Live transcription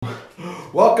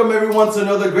Welcome everyone to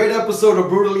another great episode of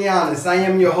Brutally Honest. I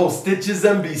am your host, Stitches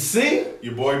MBC.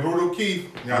 Your boy Brutal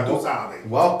Keith.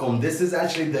 Welcome. This is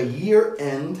actually the year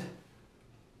end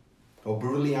of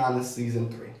Brutally Honest Season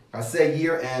 3. I said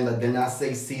year end, I did not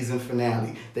say season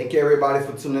finale. Thank you everybody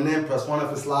for tuning in. Press 1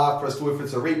 if it's live, press 2 if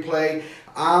it's a replay.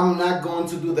 I'm not going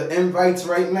to do the invites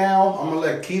right now. I'm going to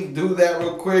let Keith do that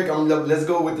real quick. Let's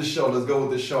go with the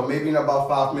show. Maybe in about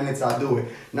 5 minutes I'll do it.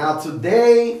 Now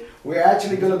today, we're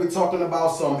actually going to be talking about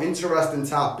some interesting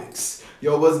topics.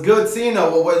 Yo, what's good, Tina?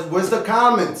 Where's the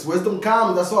comments? Where's them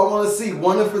comments? That's what I want to see.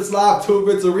 1 if it's live, 2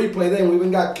 if it's a replay. Then we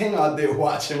even got King out there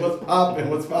watching.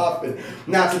 What's popping?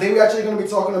 Now, today we're actually going to be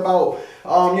talking about,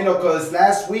 because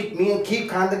last week me and Keith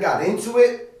kind of got into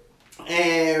it.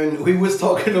 And we was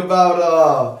talking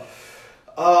about,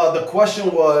 the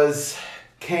question was,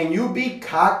 can you be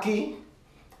cocky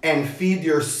and feed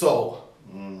your soul?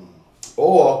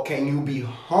 Or can you be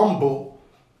humble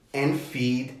and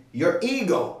feed your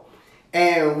ego?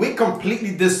 And we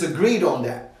completely disagreed on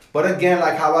that. But again,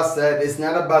 like how I said, it's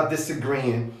not about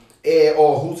disagreeing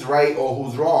or who's right or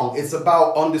who's wrong. It's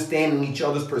about understanding each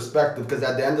other's perspective, because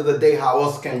at the end of the day, how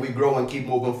else can we grow and keep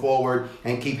moving forward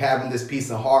and keep having this peace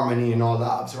and harmony in our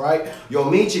lives, right? Yo,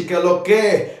 Michi, que lo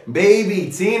que? Baby,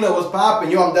 Tina, what's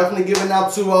popping? Yo, I'm definitely giving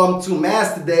out two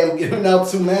masks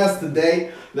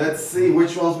today. Let's see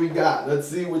which ones we got.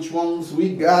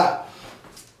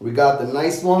 We got the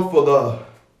nice one for the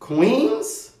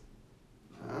queens.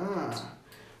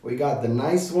 We got the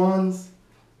nice ones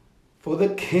for the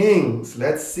kings.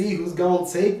 Let's see who's gonna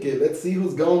take it.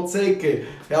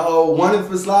 1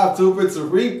 if it's live, 2 if it's a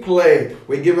replay.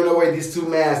 We're giving away these 2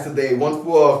 masks today. 1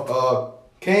 for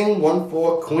king, 1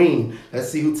 for queen. Let's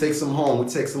see who takes them home.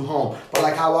 But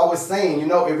like how I was saying,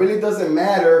 it really doesn't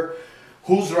matter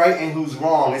who's right and who's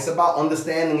wrong. It's about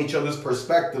understanding each other's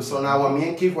perspective. So now when me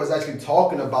and Keith was actually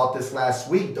talking about this last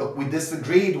week, we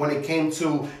disagreed when it came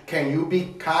to, can you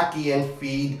be cocky and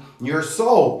feed your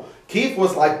soul? Keith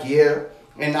was like, yeah.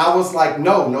 And I was like,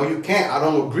 no, you can't. I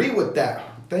don't agree with that.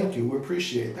 Thank you. We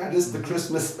appreciate that. This is the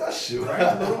Christmas special. Right,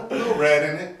 a little red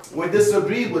in it. We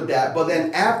disagreed with that. But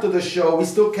then after the show, we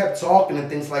still kept talking and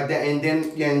things like that.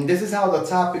 And this is how the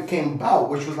topic came about,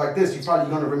 which was like this. You're probably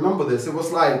going to remember this. It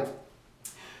was like,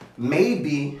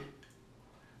 maybe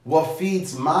what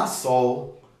feeds my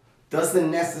soul doesn't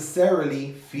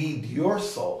necessarily feed your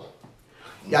soul.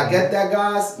 Y'all get that,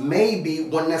 guys? Maybe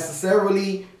what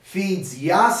necessarily feeds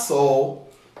your soul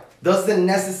doesn't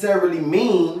necessarily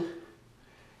mean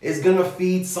it's going to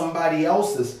feed somebody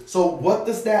else's. So what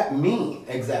does that mean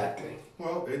exactly?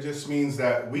 Well, it just means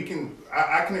that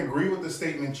I can agree with the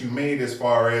statement you made as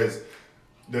far as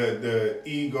the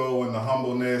ego and the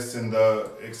humbleness and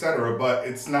the etc. But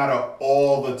it's not a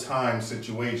all the time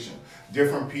situation.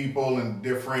 Different people and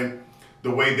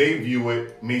the way they view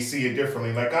it may see it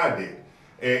differently, like I did.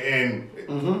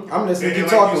 I'm listening. Keep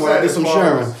talking while I do some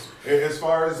sharing. As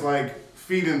far as like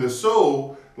feeding the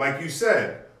soul, like you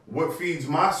said, what feeds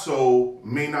my soul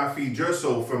may not feed your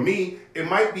soul. For me, it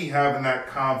might be having that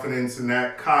confidence and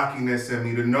that cockiness in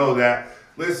me to know that,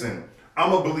 listen,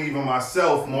 I'm a believer in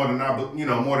myself more than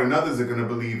others are gonna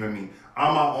believe in me.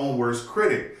 I'm my own worst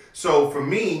critic. So for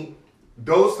me,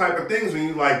 those type of things, when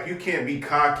you can't be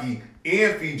cocky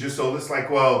and feed your soul, it's like,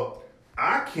 well,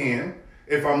 I can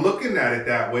if I'm looking at it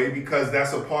that way, because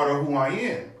that's a part of who I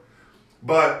am.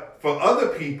 But for other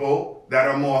people that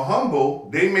are more humble,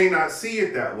 they may not see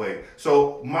it that way.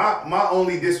 So my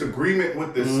only disagreement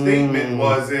with the statement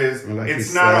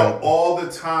it's not an all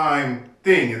the time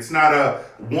thing. It's not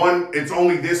it's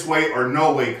only this way or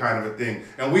no way kind of a thing.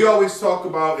 And we always talk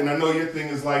about, and I know your thing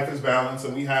is life is balance,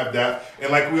 and we have that.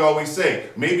 And like we always say,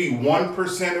 maybe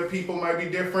 1% of people might be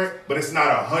different, but it's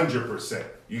not 100%.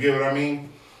 You get what I mean?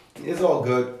 It's all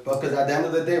good, because at the end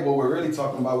of the day, what we're really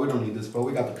talking about, we don't need this, but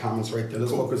we got the comments right there.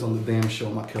 Let's focus on the damn show,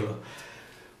 my killer.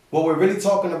 What we're really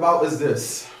talking about is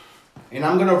this. And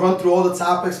I'm going to run through all the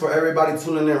topics for everybody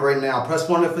tuning in right now. Press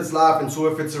 1 if it's live and 2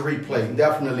 if it's a replay.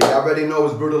 Definitely. I already know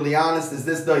it's Brutally Honest. Is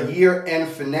this the year-end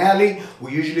finale?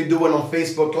 We usually do it on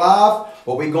Facebook Live,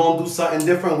 but we're going to do something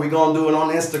different. We're going to do it on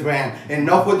Instagram.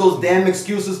 Enough with those damn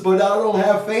excuses, but I don't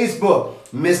have Facebook.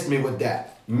 Missed me with that.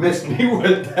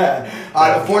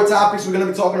 The 4 topics we're going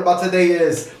to be talking about today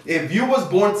is, if you was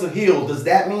born to heal, does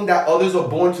that mean that others are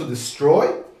born to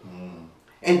destroy?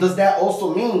 And does that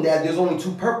also mean that there's only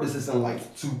 2 purposes in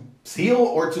life, to heal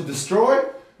or to destroy?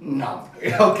 No.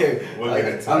 Okay.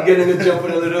 I'm getting to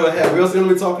jumping a little ahead. We're also going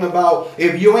to be talking about,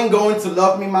 if you ain't going to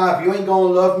love me, if you ain't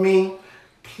going to love me,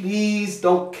 please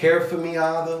don't care for me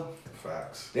either.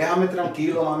 Facts. Déjame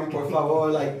tranquilo, mami, por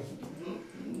favor. Like,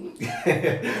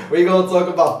 We're gonna talk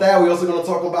about that. We're also gonna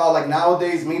talk about like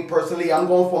nowadays, me personally, I'm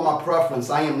going for my preference.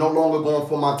 I am no longer going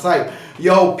for my type.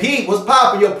 Yo, Pete, what's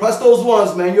poppin'? Yo, press those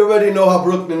ones, man. You already know how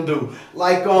Brooklyn do.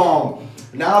 Like,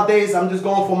 nowadays I'm just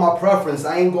going for my preference.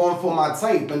 I ain't going for my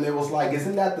type. And it was like,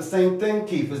 isn't that the same thing,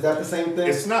 Keith? Is that the same thing?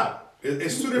 It's not.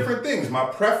 It's two different things. My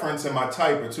preference and my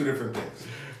type are two different things.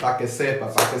 Pa que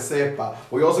sepa.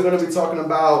 We're also gonna be talking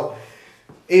about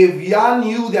if y'all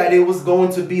knew that it was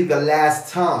going to be the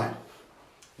last time,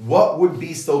 what would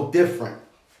be so different?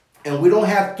 And we don't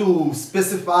have to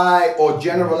specify or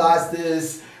generalize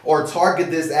this or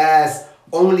target this as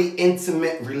only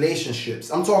intimate relationships.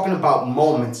 I'm talking about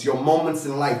moments, your moments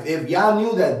in life. If y'all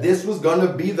knew that this was going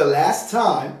to be the last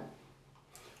time,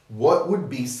 what would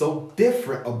be so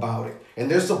different about it?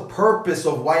 And there's a purpose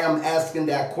of why I'm asking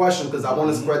that question, because I want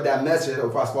to spread that message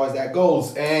as far as that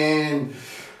goes. And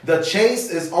the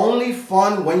chase is only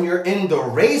fun when you're in the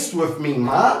race with me,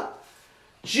 ma.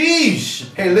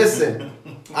 Jeez. Hey, listen.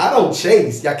 I don't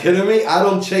chase. Y'all kidding me? I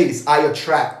don't chase. I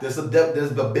attract. There's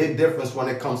the big difference when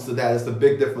it comes to that. There's the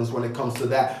big difference when it comes to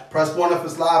that. Press 1 if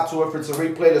it's live, 2 if it's a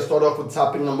replay. Let's start off with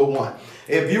topic number 1.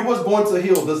 If you was born to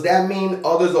heal, does that mean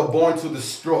others are born to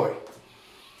destroy?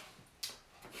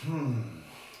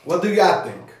 What do y'all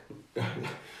think?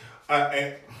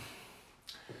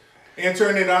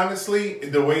 Answering it honestly,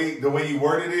 the way you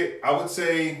worded it, I would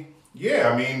say, yeah.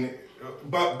 I mean,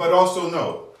 but also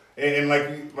no. And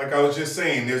like I was just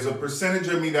saying, there's a percentage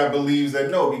of me that believes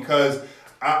that no, because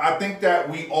I think that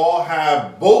we all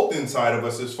have both inside of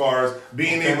us as far as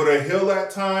being able to heal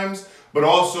at times, but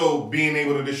also being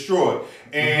able to destroy.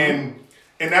 And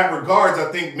in that regards,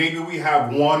 I think maybe we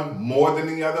have one more than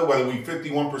the other, whether we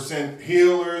 51%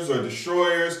 healers or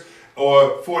destroyers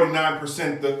or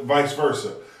 49% the vice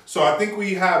versa. So I think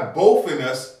we have both in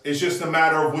us. It's just a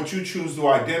matter of what you choose to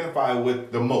identify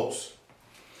with the most.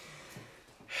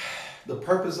 The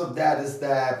purpose of that is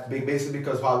that basically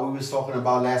because while we was talking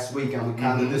about last week and we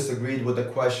kind of disagreed with the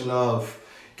question of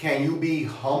can you be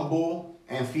humble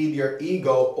and feed your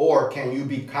ego, or can you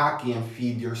be cocky and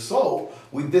feed your soul?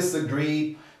 We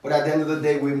disagreed, but at the end of the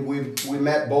day, we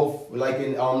met both like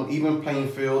in even playing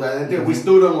field, and we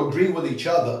still don't agree with each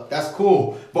other. That's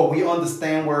cool, but we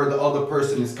understand where the other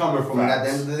person is coming from, and at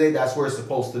the end of the day, that's where it's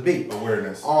supposed to be.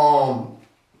 Awareness.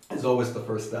 It's always the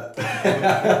first step.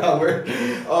 But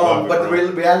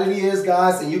the reality is,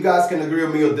 guys, and you guys can agree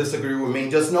with me or disagree with me.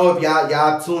 Just know if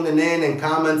y'all tuning in and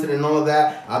commenting and all of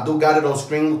that, I do got it on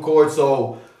screen record,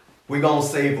 so we're going to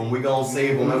save them. We're going to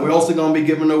save them. And we're also going to be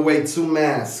giving away 2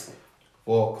 masks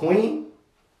for a queen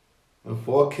and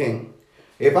for a king.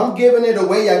 If I'm giving it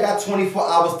away, I got 24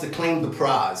 hours to claim the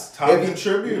prize. Top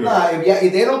contributor.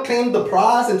 If they don't claim the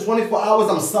prize in 24 hours,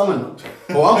 I'm selling them.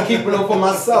 Or I'm keeping them for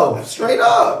myself. Straight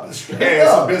up. It's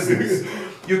a business.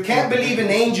 You can't believe in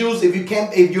angels if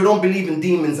you don't believe in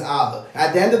demons either.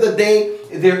 At the end of the day,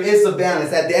 there is a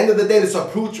balance. At the end of the day, there's a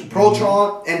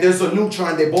proton and there's a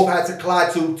neutron. They both had to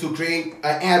collide to create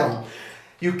an atom.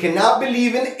 You cannot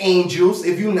believe in angels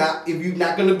if you're not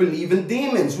going to believe in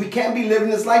demons. We can't be living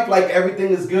this life like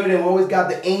everything is good and we always got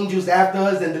the angels after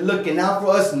us and they're looking out for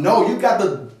us. No, you got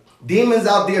the demons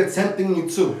out there tempting you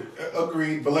too.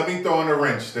 Agreed, but let me throw in a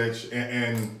wrench, Stitch,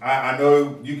 and I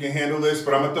know you can handle this,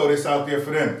 but I'm going to throw this out there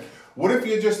for them. What if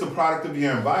you're just a product of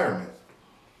your environment?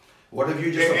 What if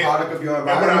you're just a product of your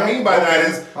environment? And what I mean by that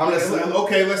is,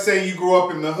 okay, let's say you grew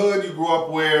up in the hood, you grew up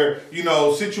where,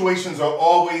 situations are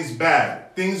always bad.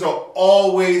 Things are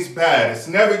always bad. It's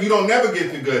never, you don't never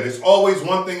get to good. It's always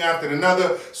one thing after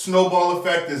another. Snowball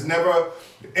effect. There's never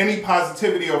any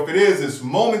positivity, or if it is, it's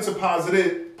moments of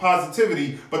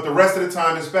positivity, but the rest of the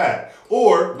time it's bad.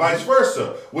 Or vice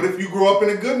versa. What if you grew up in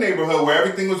a good neighborhood where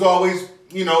everything was always,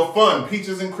 fun,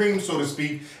 peaches and cream, so to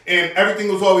speak, and everything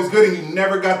was always good, and you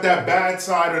never got that bad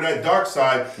side or that dark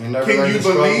side? Can you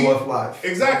believe?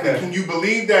 Exactly. Okay. Can you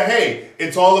believe that, hey,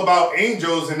 it's all about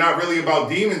angels and not really about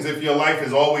demons if your life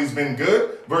has always been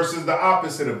good versus the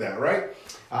opposite of that, right?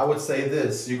 I would say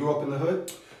this. You grew up in the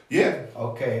hood? Yeah.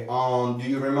 Okay. Do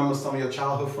you remember some of your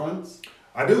childhood friends?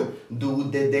 I do.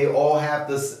 Did they all have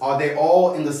this? Are they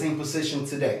all in the same position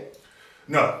today?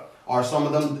 No. Are some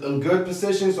of them in good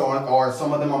positions or are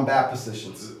some of them on bad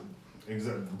positions?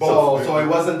 Exactly. Both. So it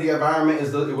wasn't the environment,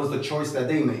 it was the choice that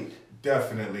they made.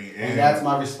 Definitely. And that's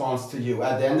my response to you.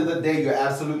 At the end of the day, you're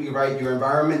absolutely right. Your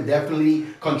environment definitely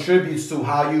contributes to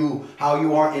how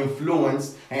you are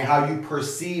influenced and how you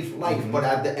perceive life. But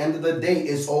at the end of the day,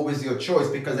 it's always your choice,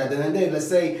 because at the end of the day, let's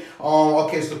say,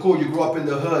 okay, so cool, you grew up in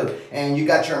the hood and you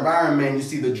got your environment, you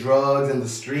see the drugs and the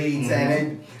streets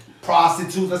and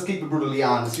prostitutes. Let's keep it brutally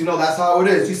honest. You know, that's how it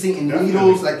is. You see Definitely.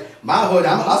 needles, like my hood,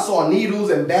 I saw needles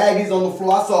and baggies on the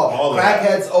floor. I saw All of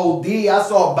crackheads OD. I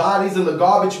saw bodies in the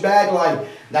garbage bag. Like,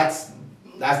 that's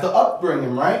the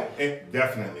upbringing, right?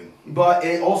 Definitely. But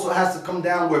it also has to come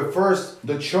down with first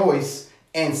the choice,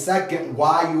 and second,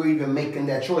 why you even making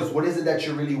that choice. What is it that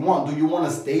you really want? Do you want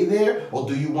to stay there or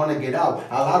do you want to get out?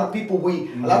 A lot of people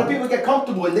get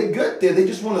comfortable and they're good there. They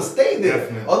just want to stay there.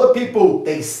 Definitely. Other people,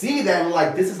 they see that and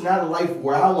like, this is not a life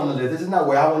where I want to live. This is not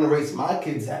where I want to raise my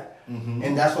kids at.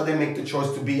 And that's why they make the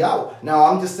choice to be out. Now,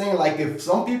 I'm just saying, like, if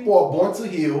some people are born to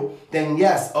heal, then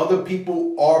yes, other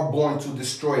people are born to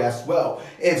destroy as well.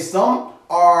 If some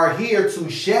are here to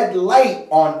shed light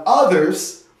on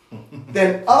others,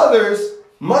 then others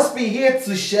must be here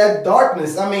to shed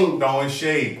darkness. I mean, Throwing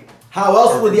shade. how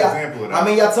else would y'all? Example of that. I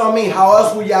mean, y'all tell me, how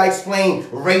else would y'all explain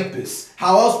rapists?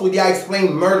 How else would y'all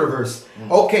explain murderers?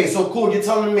 Okay, so cool. You're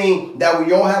telling me that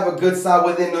we all have a good side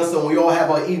within us, and we all have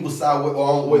an evil side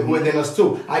within us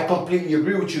too. I completely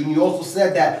agree with you. And you also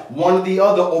said that one or the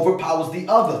other overpowers the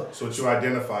other. So what you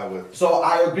identify with. So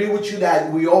I agree with you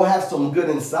that we all have some good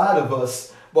inside of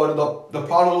us. But the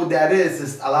problem with that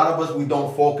is a lot of us, we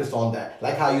don't focus on that.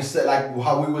 Like how you said, like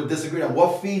how we would disagree on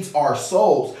what feeds our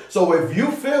souls. So if you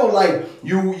feel like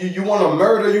you want to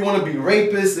murder, you want to be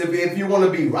rapists, if you want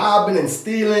to be robbing and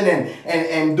stealing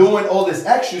and doing all this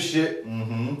extra shit,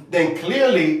 then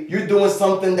clearly you're doing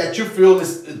something that you feel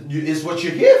is what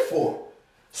you're here for.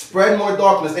 Spread more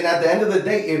darkness. And at the end of the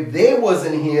day, if they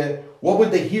wasn't here, what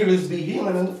would the healers be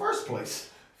healing in the first place?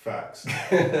 Facts.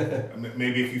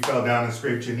 Maybe if you fell down and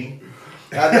scraped your knee.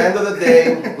 At the end of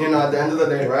the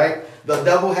day, right? The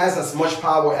devil has as much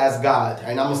power as God.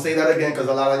 And I'm going to say that again because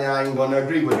a lot of y'all ain't going to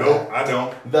agree with that. Nope, I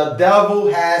don't. The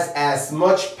devil has as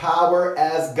much power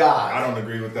as God. I don't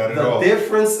agree with that at all. The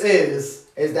difference is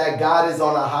that God is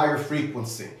on a higher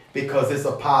frequency because it's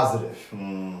a positive.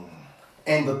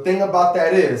 And the thing about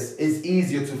that is, it's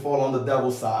easier to fall on the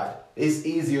devil's side. It's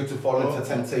easier to fall into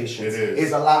temptations. It is.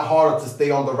 It's a lot harder to stay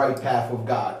on the right path with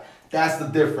God. That's the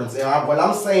difference. And what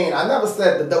I'm saying, I never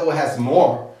said the devil has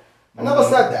more. I never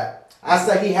said that. I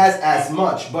said he has as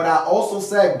much. But I also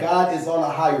said God is on a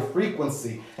higher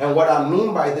frequency. And what I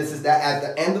mean by this is that at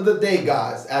the end of the day,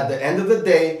 guys, at the end of the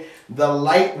day, the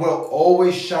light will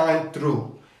always shine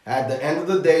through. At the end of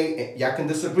the day, y'all can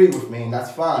disagree with me, and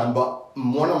that's fine. But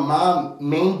one of my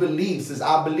main beliefs is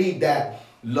I believe that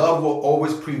love will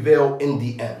always prevail in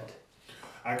the end.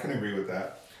 I can agree with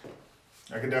that.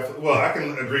 I can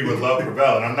agree with love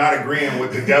prevailing. I'm not agreeing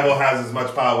with the devil has as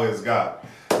much power as God.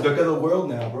 Look at the world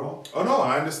now, bro. Oh no,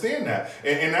 I understand that.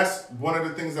 And that's one of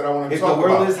the things that I want to If talk the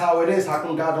world about. is how it is, how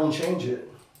come God don't change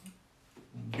it?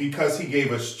 Because he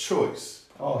gave us choice.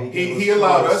 Oh, He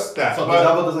allowed us that. So the but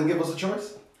devil doesn't give us a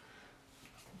choice?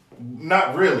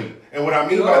 not really. And what I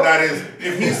mean by that is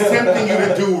if he's tempting you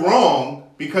to do wrong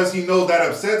because he knows that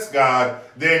upsets God,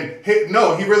 then he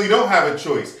really don't have a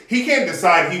choice. He can't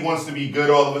decide he wants to be good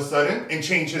all of a sudden and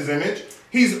change his image.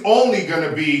 He's only going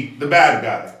to be the bad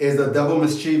guy. Is the devil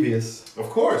mischievous? Of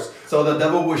course. So the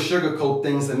devil will sugarcoat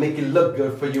things and make it look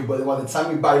good for you, but by the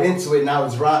time you bite into it, now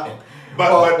it's rotten.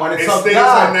 But when it's it up stays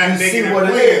God, on that you see negative what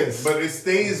it plane. is. But it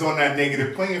stays on that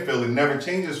negative playing field. It never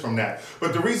changes from that.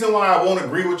 But the reason why I won't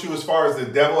agree with you as far as the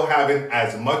devil having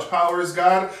as much power as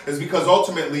God is because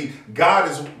ultimately God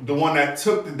is the one that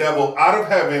took the devil out of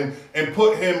heaven and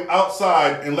put him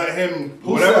outside and let him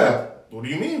Who said? What do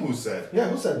you mean who said? Yeah,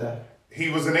 who said that? He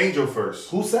was an angel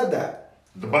first. Who said that?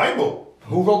 The Bible.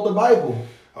 Who wrote the Bible?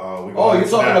 Oh, you're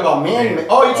talking about man.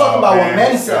 Oh, you're talking about what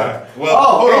men said. Well,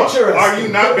 hold on. interesting. Are you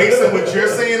not basing what you're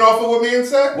saying off of what men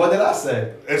said? What did I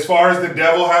say? As far as the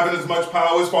devil having as much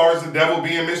power, as far as the devil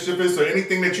being mischievous, or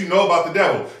anything that you know about the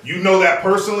devil, you know that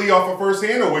personally off of first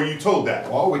hand, or were you told that?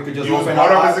 Well, we could just You was open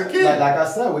brought our up eyes. as a kid. Like I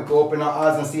said, we could open our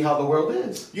eyes and see how the world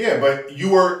is. Yeah, but you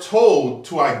were told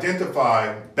to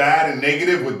identify bad and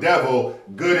negative with devil,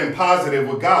 good and positive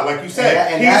with God. Like you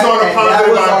said, he's on a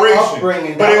positive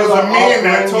vibration. But it was a man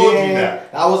that told you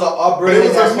that. That was an upbringing.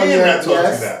 But it was a man that told you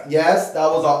that. Yes, that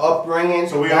was our upbringing.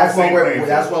 So that's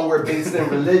when we're based in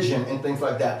religion and things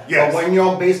like that. Yes. But when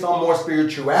you're based on more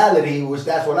spirituality, which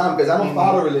that's what because I don't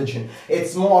follow religion.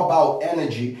 It's more about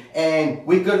energy. And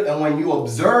when you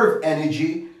observe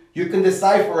energy, you can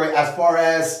decipher it as far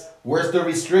as where's the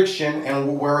restriction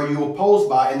and where are you opposed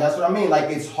by? And that's what I mean. Like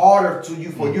it's harder for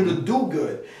you to do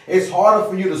good. It's harder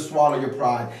for you to swallow your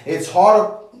pride. It's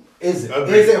harder. Is it?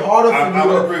 Agreed. Is it harder for you I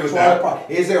would to agree with try that.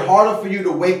 to- Is it harder for you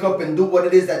to wake up and do what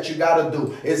it is that you gotta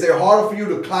do? Is it harder for you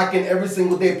to clock in every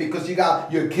single day because you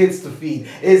got your kids to feed?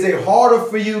 Is it harder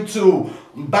for you to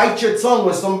bite your tongue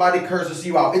when somebody curses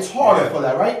you out? It's harder Yeah, for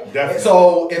that, right? definitely.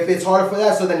 So if it's harder for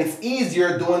that, so then it's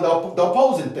easier doing the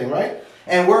opposing thing, right?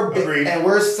 And Agreed.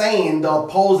 we're saying the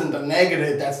opposing, the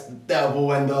negative, that's the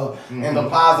devil, and the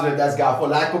positive, that's God. For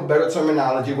lack of better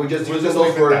terminology, we're just using just those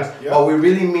leaving words. that, yeah. But we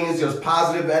really means just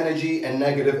positive energy and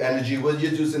negative energy. We're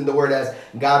just using the word as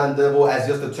God and devil as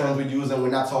just the terms we use, and we're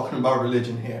not talking about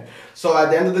religion here. So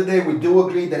at the end of the day, we do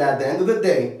agree that at the end of the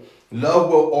day, love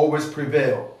will always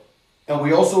prevail. And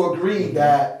we also agree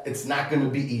that it's not going to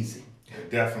be easy.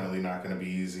 Definitely not going to be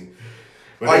easy.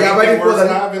 But Are y'all ready for worth the-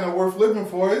 having or worth living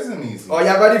for isn't easy. Are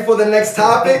y'all ready for the next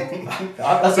topic?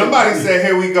 Somebody said,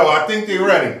 "Here we go." I think they're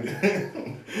ready.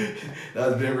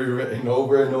 That's been rewritten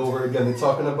over and over again. They're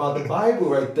talking about the Bible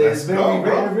right there. Let's It's been go,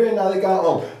 rewritten, bro. Now they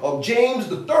got James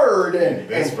the Third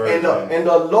This version. and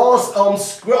the lost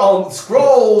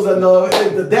scrolls and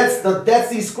the Dead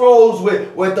Sea Scrolls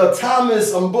with the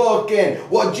Thomas book and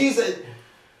what Jesus.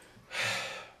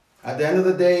 At the end of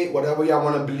the day, whatever y'all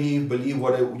want to believe what you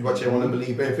want to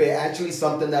believe. If it's actually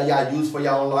something that y'all use for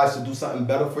your own lives to do something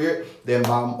better for you, then by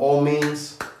all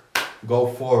means, go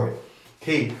for it.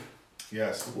 Keith,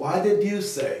 Yes, why did you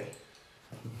say?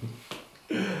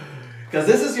 Because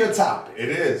this is your topic. it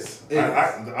is. It is.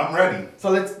 I'm ready. So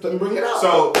let's bring it up.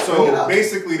 So Bring it up.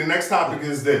 basically, the next topic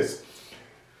is this: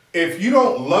 if you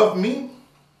don't love me,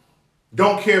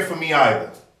 don't care for me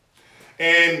either.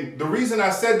 And the reason I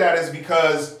said that is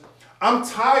because I'm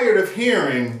tired of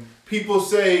hearing people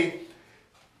say,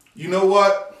 you know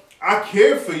what, I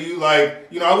care for you.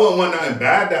 Like, I wouldn't want nothing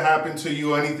bad to happen to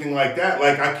you or anything like that.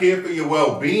 Like, I care for your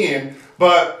well-being,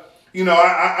 but,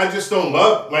 I just don't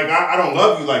love, like, I don't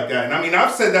love you like that. And I mean,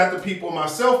 I've said that to people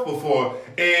myself before.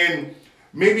 And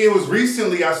maybe it was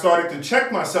recently I started to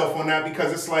check myself on that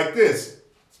because it's like this.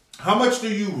 How much do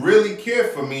you really care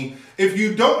for me if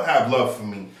you don't have love for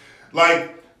me?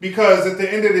 Like, because at the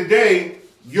end of the day,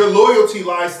 your loyalty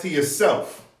lies to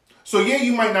yourself. So yeah,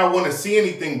 you might not want to see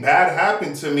anything bad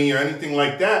happen to me or anything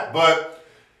like that. But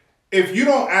if you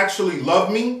don't actually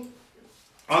love me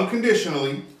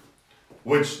unconditionally,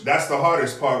 which that's the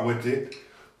hardest part with it,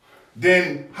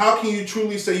 then how can you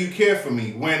truly say you care for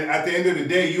me when at the end of the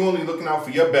day, you only looking out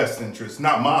for your best interest,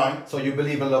 not mine? So you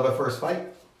believe in love at first sight?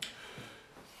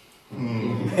 I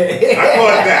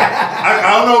caught that.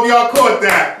 I don't know if y'all caught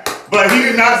that. But he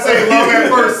did not say love at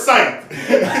first sight.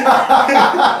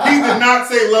 He did not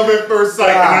say love at first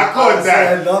sight, and I caught that.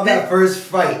 Said love at first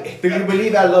fight. Do you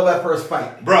believe that love at first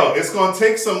fight? Bro, it's gonna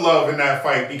take some love in that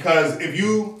fight because if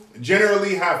you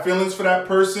generally have feelings for that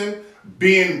person,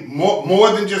 being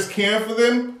more than just caring for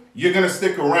them, you're gonna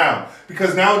stick around.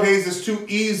 Because nowadays it's too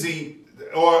easy,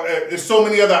 or there's so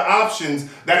many other options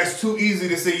that it's too easy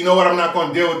to say, you know what, I'm not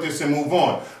gonna deal with this and move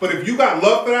on. But if you got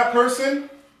love for that person,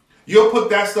 you'll put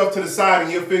that stuff to the side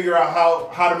and you'll figure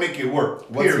out how to make it work.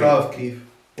 What's Period. love, Keith?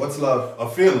 What's love? A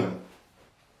feeling.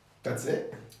 That's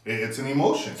it. It's an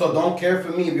emotion. So don't care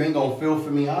for me if you ain't gonna feel for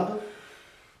me either.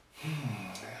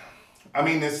 I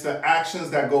mean, it's the actions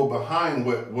that go behind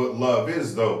what love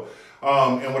is, though.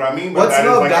 And what I mean by What's that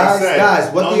love, is, like guys? I said,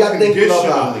 Guys, what do y'all think love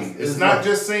unconditionally. is? It's not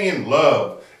just saying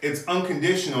love. It's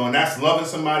unconditional, and that's loving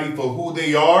somebody for who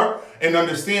they are and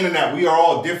understanding that we are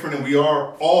all different and we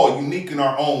are all unique in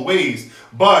our own ways.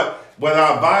 But whether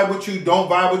I vibe with you, don't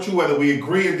vibe with you, whether we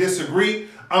agree or disagree,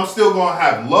 I'm still going to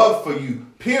have love for you,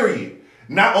 period.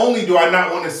 Not only do I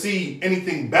not want to see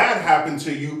anything bad happen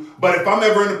to you, but if I'm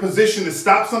ever in a position to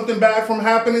stop something bad from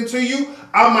happening to you,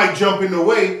 I might jump in the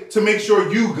way to make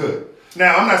sure you good.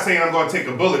 Now, I'm not saying I'm going to take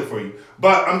a bullet for you,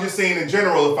 but I'm just saying in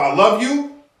general, if I love you,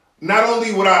 not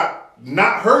only would I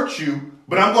not hurt you,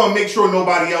 but I'm going to make sure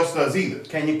nobody else does either.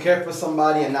 Can you care for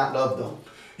somebody and not love them?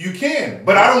 You can,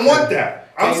 but I don't want that.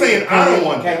 I'm saying I don't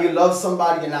want that. Can you love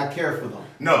somebody and not care for them?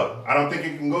 No, I don't think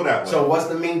it can go that way. So what's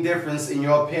the main difference in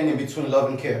your opinion between love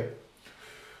and care?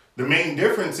 The main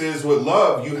difference is with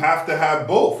love, you have to have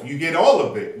both. You get all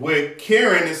of it. With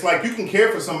caring, it's like you can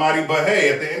care for somebody, but hey,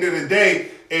 at the end of the day,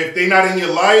 if they're not in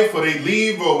your life or they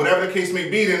leave or whatever the case may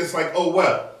be, then it's like, oh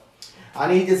well.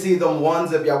 I need to see them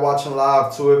ones if y'all watching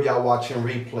live, two if y'all watching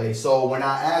replay. So when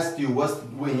I asked you,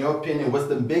 in your opinion, what's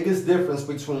the biggest difference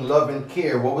between love and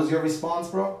care? What was your response,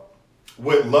 bro?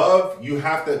 With love, you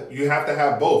have to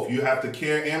have both. You have to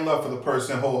care and love for the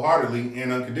person wholeheartedly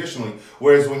and unconditionally.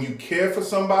 Whereas when you care for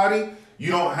somebody, You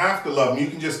don't have to love them.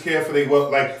 You can just care for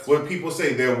like what people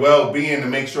say, their well-being to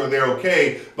make sure they're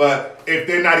okay. But if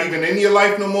they're not even in your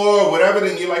life no more or whatever,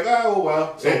 then you're like, oh,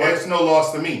 well, it's no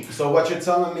loss to me. So what you're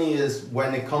telling me is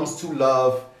when it comes to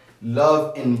love,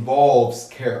 love involves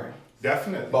caring.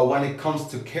 Definitely. But when it comes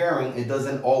to caring, it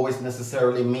doesn't always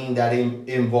necessarily mean that it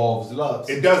involves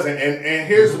love. It doesn't. And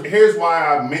here's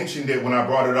why I mentioned it when I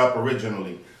brought it up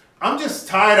originally. I'm just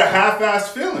tired of half-assed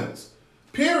feelings.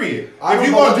 Period. If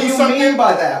you're gonna do something, mean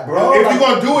by that, bro? If you're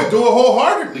gonna do it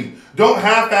wholeheartedly. Don't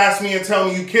half-ass me and tell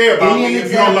me you care about me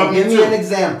if you don't love me too. Give me an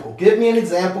example. Give me an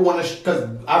example because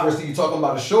obviously you're talking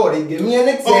about a shorty. Give me an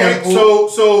example. Okay,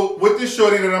 so with this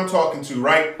shorty that I'm talking to,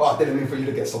 right? Oh, I didn't mean for you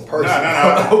to get so personal.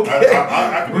 No. Okay.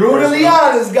 I can be brutally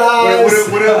honest, guys.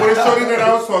 With a shorty that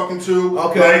I was talking to,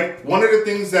 okay. Like one of the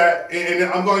things that, and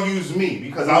I'm gonna use me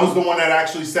because I was the one that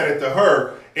actually said it to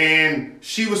her. And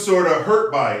she was sort of hurt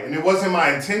by it. And it wasn't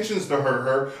my intentions to hurt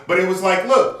her. But it was like,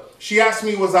 look, she asked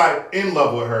me, was I in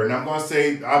love with her? And I'm going to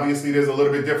say, obviously, there's a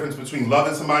little bit difference between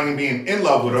loving somebody and being in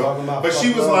love with them. But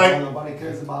she was like, nobody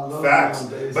cares about love. Facts.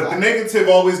 But the negative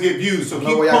always get views. So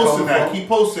keep posting that. Keep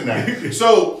posting that.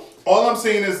 So all I'm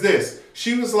saying is this.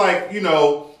 She was like,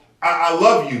 I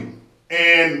love you.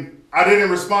 And I didn't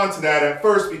respond to that at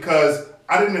first because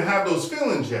I didn't have those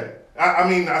feelings yet. I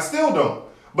mean, I still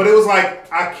don't. But it was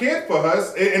like, I cared for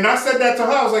her. And I said that to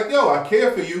her. I was like, yo, I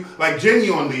care for you. Like,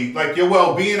 genuinely. Like, your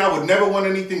well-being. I would never want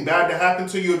anything bad to happen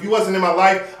to you. If you wasn't in my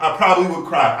life, I probably would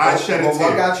cry. I'd shed a tear.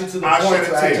 What got you to the point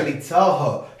to actually tell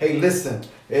her, hey, listen,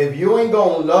 if you ain't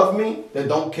going to love me, then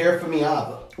don't care for me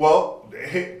either. Well,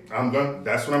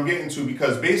 that's what I'm getting to.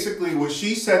 Because basically what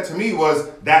she said to me was,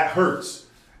 that hurts.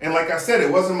 And like I said, it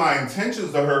wasn't my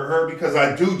intentions to hurt her because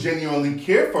I do genuinely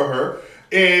care for her.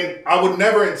 And I would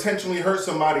never intentionally hurt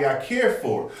somebody I care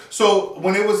for. So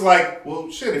when it was like, well,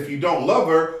 shit, if you don't love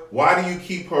her, why do you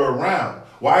keep her around?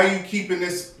 Why are you keeping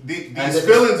these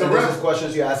feelings around? These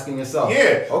questions you're asking yourself.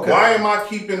 Yeah. Okay. Why am I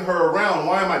keeping her around?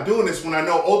 Why am I doing this when I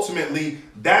know ultimately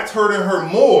that's hurting her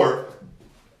more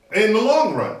in the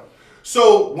long run?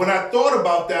 So when I thought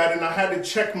about that and I had to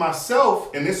check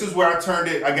myself, and this is where I turned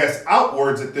it, I guess,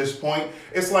 outwards at this point,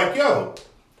 it's like, yo,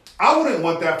 I wouldn't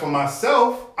want that for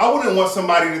myself. I wouldn't want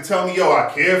somebody to tell me, yo,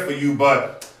 I care for you,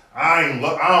 but I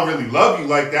don't really love you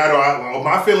like that, or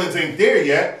my feelings ain't there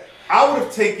yet. I would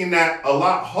have taken that a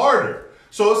lot harder.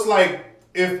 So it's like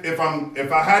if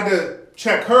I had to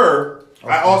check her,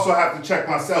 I also have to check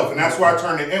myself, and that's where I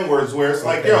turn it inwards, where it's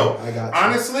like, yo,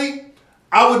 honestly,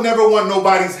 I would never want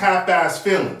nobody's half-assed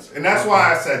feelings. And that's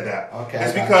why I said that.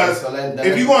 It's because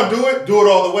if you're going to do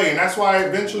it all the way. And that's why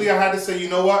eventually I had to say, you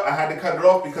know what? I had to cut it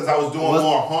off because I was doing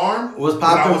more harm. Was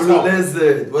popping Blue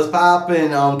Lizard. Was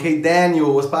popping K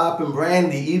Daniel. Was popping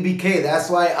Brandy. EBK. That's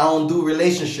why I don't do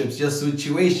relationships, just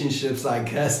situationships, I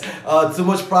guess. Too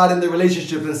much pride in the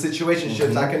relationships and situationships.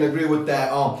 Mm-hmm. I can agree with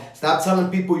that. Stop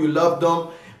telling people you love them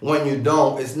when you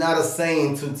don't. It's not a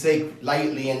saying to take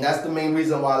lightly, and that's the main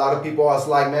reason why a lot of people are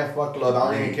like, man, fuck love,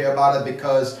 I don't even care about it,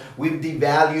 because we've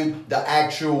devalued the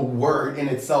actual word in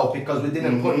itself because we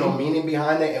didn't put no meaning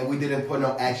behind it and we didn't put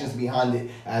no actions behind it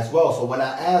as well. So when I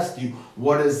asked you,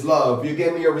 what is love? You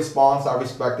gave me your response, I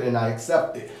respect it and I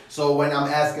accept it. So when I'm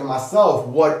asking myself,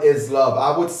 what is love?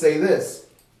 I would say this.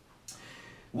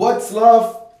 What's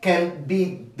love can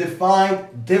be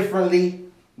defined differently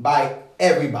by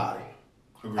everybody.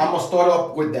 I'm going to start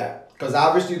off with that because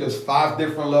obviously there's 5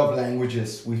 different love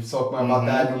languages. We've talked about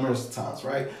that numerous times,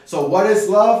 right? So what is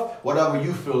love? Whatever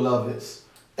you feel love is.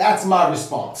 That's my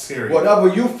response. Period. Whatever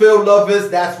you feel love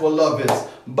is, that's what love is.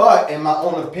 But in my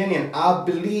own opinion, I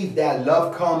believe that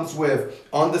love comes with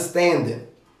understanding.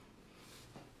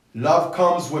 Love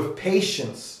comes with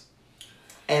patience.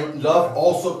 And love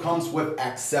also comes with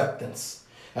acceptance.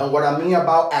 And what I mean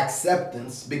about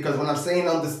acceptance, because when I'm saying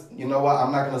you know what,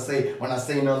 I'm not going to say, when I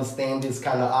say understanding, it's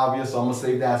kind of obvious, so I'm going to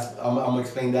say that, I'm going to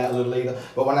explain that a little later.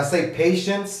 But when I say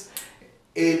patience,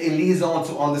 it leads on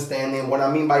to understanding. What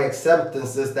I mean by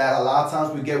acceptance is that a lot of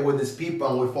times we get with these people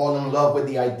and we fall in love with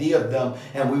the idea of them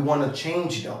and we want to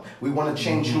change them. We want to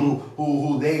change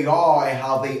who they are and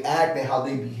how they act and how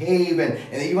they behave and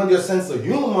even their sense of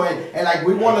humor and like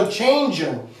we want to change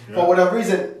them. For whatever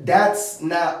reason, that's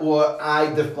not what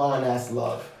I define as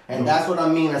love. And that's what I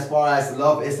mean as far as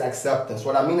love is acceptance.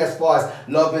 What I mean as far as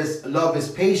love is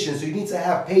patience. You need to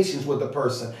have patience with the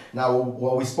person. Now,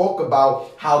 when we spoke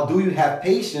about how do you have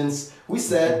patience, we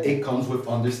said it comes with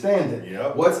understanding.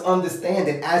 What's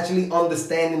understanding? Actually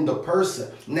understanding the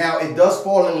person. Now, it does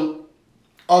fall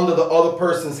under the other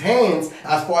person's hands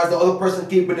as far as the other person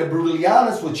keeping it brutally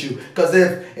honest with you. Because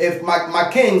if my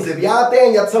kings, if y'all out there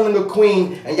and y'all telling the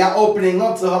queen and y'all opening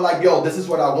up to her like, yo, this is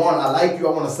what I want, I like you,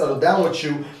 I want to settle down with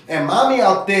you, and mommy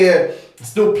out there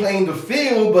still playing the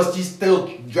field, but she's still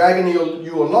dragging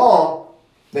you along,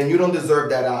 then you don't deserve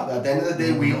that out. At the end of the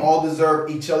day, we all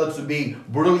deserve each other to be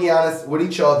brutally honest with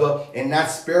each other and not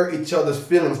spare each other's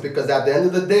feelings, because at the end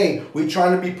of the day, we're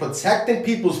trying to be protecting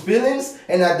people's feelings,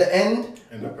 and at the end,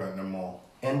 End up hurting them all.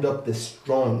 end up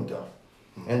destroying them.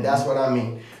 And that's what I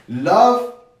mean.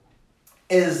 Love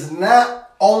is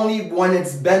not only when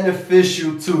it's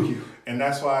beneficial to you. And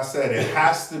that's why I said it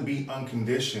has to be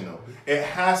unconditional. It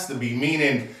has to be,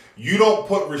 meaning you don't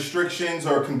put restrictions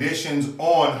or conditions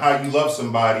on how you love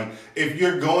somebody. If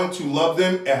you're going to love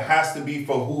them, it has to be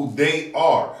for who they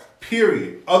are,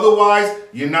 period. Otherwise,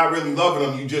 you're not really loving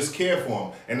them. You just care for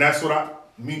them. And that's what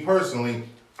me personally,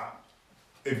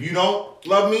 if you don't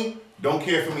love me, don't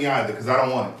care for me either, because I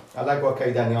don't want it. I like what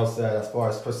K. Danielle said as far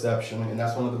as perception, and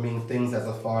that's one of the main things as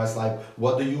far as like,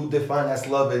 what do you define as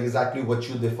love is exactly what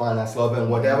you define as love, and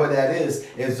whatever that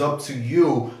is up to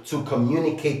you to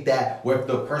communicate that with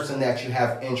the person that you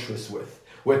have interest with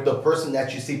the person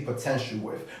that you see potential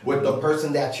with the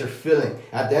person that you're feeling.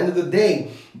 At the end of the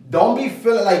day, don't be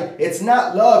feeling like it's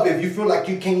not love if you feel like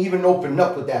you can't even open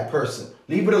up with that person.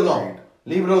 Leave it alone.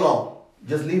 Leave it alone.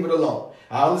 Just leave it alone.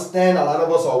 I understand a lot of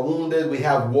us are wounded, we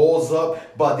have walls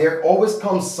up, but there always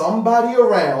comes somebody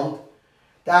around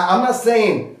that, I'm not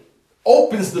saying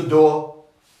opens the door,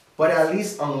 but at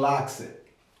least unlocks it.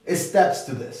 It steps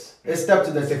to this.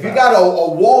 If you got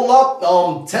a wall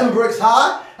up 10 bricks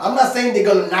high, I'm not saying they're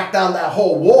going to knock down that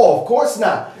whole wall. Of course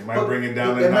not. They might bring it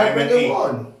down to they might 9 bring and it 8.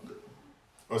 1.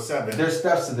 Or 7. There's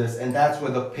steps to this, and that's where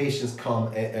the patience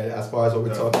come. As far as what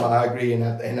we're talking about, I agree, and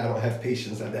I don't have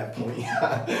patience at that point.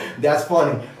 That's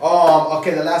funny.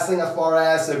 Okay, the last thing as far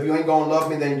as if you ain't gonna love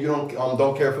me, then you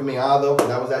don't care for me either.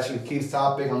 That was actually Keith's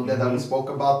topic. I'm glad that we spoke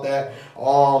about that.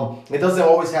 It doesn't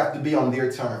always have to be on their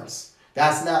terms.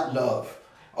 That's not love.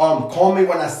 Call me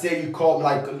when I say you call me.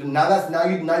 Like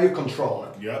now you're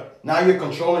controlling. Yep. Now you're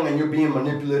controlling and you're being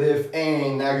manipulative,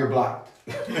 and now you're blocked.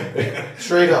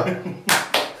 Straight up.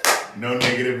 No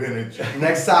negative energy.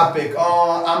 Next topic.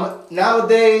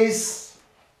 Nowadays,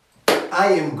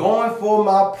 I am going for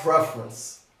my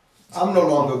preference. I'm no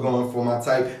longer going for my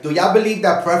type. Do y'all believe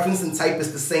that preference and type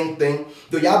is the same thing?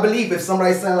 Do y'all believe if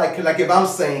somebody's saying like if I'm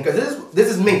saying, because this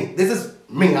is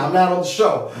me. I'm not on the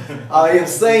show. I am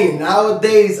saying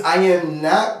nowadays I am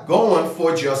not going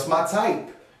for just my type.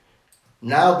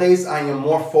 Nowadays I am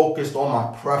more focused on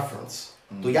my preference.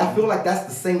 Do y'all feel like that's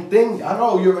the same thing? I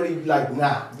know you're already like,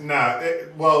 nah.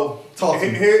 Well, Talk to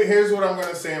me. here's what I'm going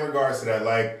to say in regards to that.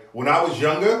 Like, when I was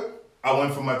younger, I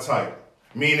went for my type.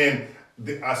 Meaning,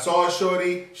 I saw a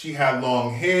shorty, she had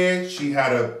long hair, she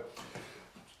had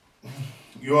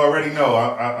you already know,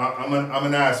 I'm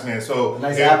an ass man. So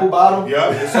Nice apple bottom?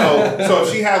 Yeah. So if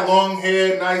she had long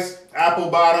hair, nice apple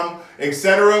bottom,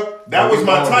 etc., that was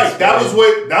my type. That was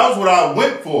what I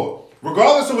went for.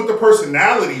 Regardless of what the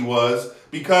personality was,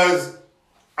 because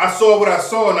I saw what I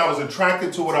saw and I was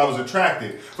attracted to what I was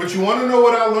attracted. But you want to know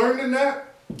what I learned in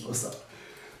that? What's up?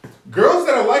 Girls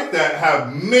that are like that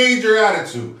have major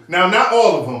attitude. Now, not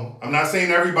all of them. I'm not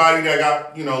saying everybody that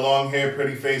got, long hair,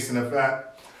 pretty face, and a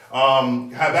fat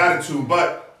have attitude.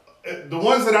 But the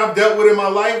ones that I've dealt with in my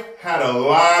life had a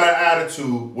lot of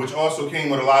attitude, which also came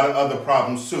with a lot of other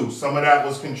problems too. Some of that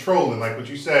was controlling, like what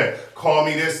you said, call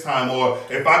me this time, or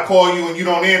if I call you and you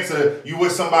don't answer, you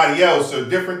with somebody else, or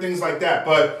different things like that.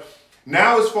 But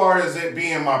now as far as it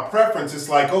being my preference, it's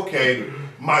like, okay,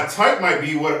 my type might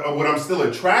be what I'm still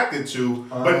attracted to,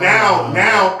 but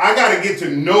now I gotta get to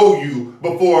know you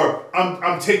before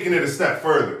I'm taking it a step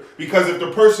further. Because if the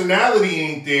personality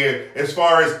ain't there, as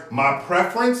far as my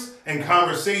preference and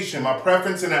conversation, my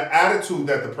preference and the attitude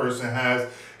that the person has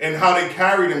and how they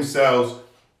carry themselves,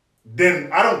 then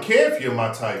I don't care if you're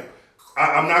my type.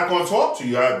 I'm not going to talk to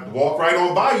you. I walk right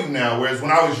on by you now. Whereas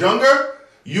when I was younger,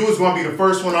 you was going to be the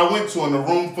first one I went to in the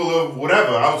room full of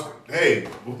whatever. It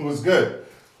was good.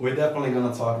 We're definitely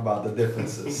going to talk about the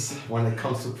differences when it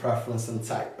comes to preference and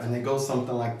type. And it goes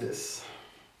something like this.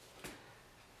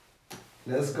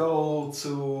 Let's go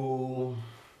to...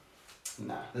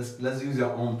 Let's use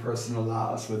your own personal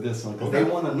lives with this one. Because they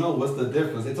want to know what's the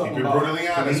difference. They're talking about, brutally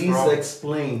honest,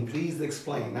 please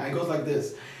explain. Now it goes like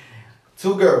this.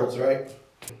 Two girls, right?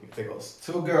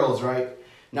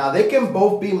 Now they can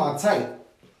both be my type.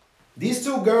 These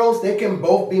two girls, they can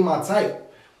both be my type.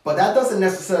 But that doesn't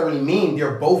necessarily mean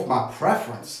they're both my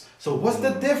preference. So what's the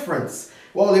difference?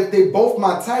 Well, if they both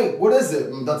my type, what is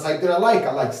it? The type that I like.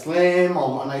 I like slim,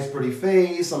 a nice pretty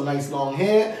face, some nice long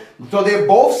hair. So they're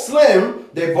both slim,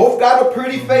 they both got a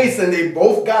pretty face, and they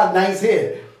both got nice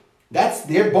hair.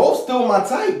 They're both still my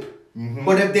type.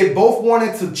 But if they both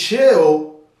wanted to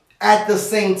chill at the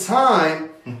same time,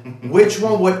 which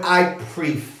one would I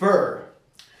prefer?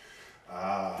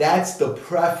 That's the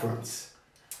preference.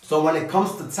 So when it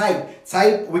comes to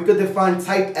type, we could define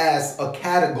type as a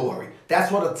category. That's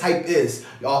what a type is.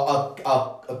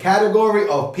 A category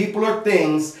of people or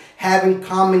things having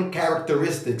common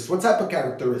characteristics. What type of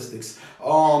characteristics?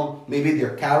 Maybe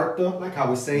their character, like how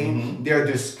we're saying, their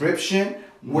description,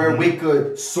 where we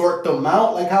could sort them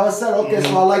out, like how I said, okay,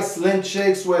 so I like slim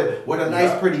chicks with a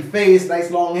nice pretty face,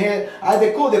 nice long hair.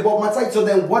 They're cool, they're both my type. So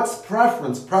then what's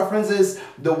preference? Preference is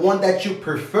the one that you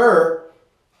prefer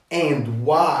and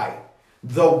why.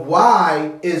 The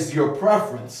why is your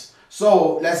preference.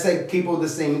 So let's say keep with the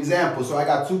same example. So I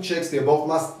got two chicks, they're both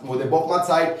my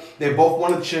type, they both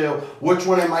want to chill. Which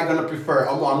one am I gonna prefer?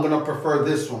 Oh, I'm gonna prefer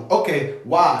this one. Okay,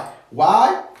 why?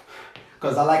 Why?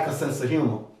 Because I like her sense of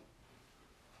humor.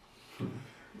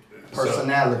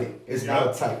 Personality is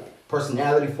not a type.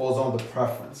 Personality falls on the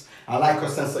preference. I like her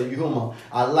sense of humor.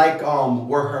 I like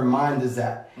where her mind is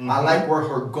at. I like where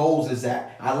her goals is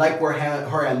at. I like where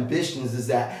her ambitions is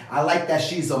at. I like that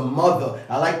she's a mother.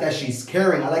 I like that she's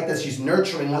caring. I like that she's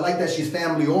nurturing. I like that she's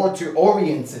family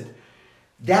oriented.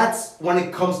 That's when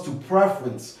it comes to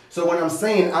preference. So when I'm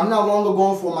saying I'm no longer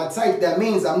going for my type, that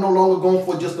means I'm no longer going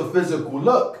for just a physical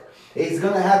look. It's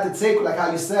gonna have to take, like how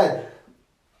you said,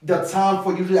 the time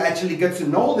for you to actually get to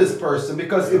know this person.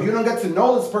 Because if you don't get to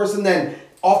know this person, then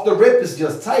off the rip is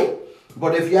just tight.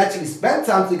 But if you actually spend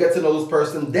time to get to know this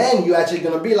person, then you're actually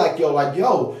gonna be like,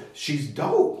 yo, she's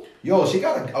dope. Yo, she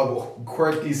got a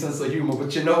quirky sense of humor,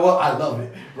 but you know what? I love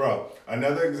it. Bro,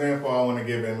 another example I want to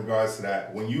give in regards to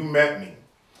that. When you met me,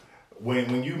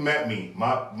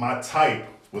 my type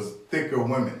was thicker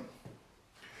women.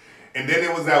 And then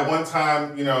it was that one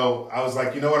time, I was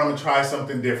like, you know what, I'm going to try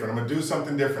something different. I'm going to do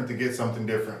something different to get something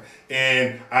different.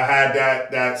 And I had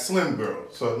that slim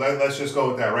girl. So let's just go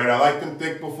with that, right? I liked them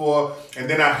thick before. And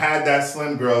then I had that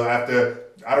slim girl after,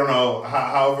 I don't know,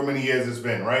 however many years it's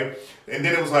been, right? And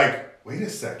then it was like, wait a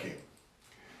second.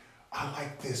 I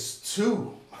like this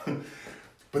too.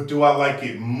 But do I like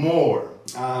it more?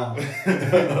 And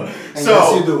So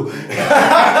yes, you do.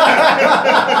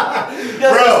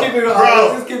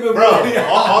 Bro,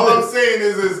 all I'm saying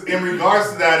is in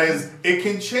regards to that is it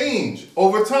can change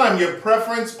over time. Your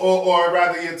preference or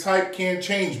rather your type can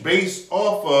change based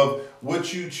off of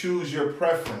what you choose your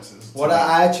preferences. What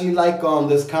I actually like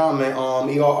this comment,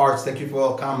 ER Arts, thank you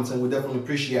for commenting. We definitely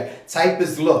appreciate it. Type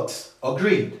is looks.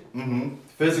 Agreed.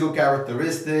 Physical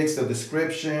characteristics, the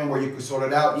description, where you can sort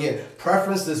it out. Yeah,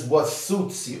 preference is what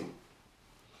suits you.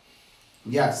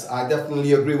 Yes, I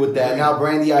definitely agree with that. Now,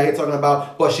 Brandy out here talking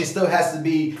about, but she still has to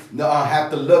be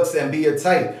have the looks and be a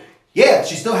type. Yeah,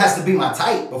 she still has to be my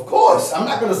type, of course. I'm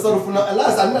not gonna settle for nothing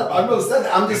less. I never said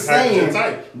that. I'm just saying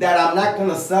that I'm not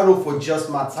gonna settle for just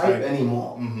my type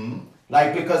anymore.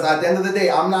 Like, because at the end of the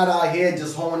day, I'm not out here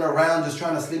just hoeing around, just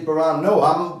trying to sleep around. No,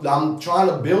 I'm trying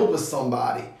to build with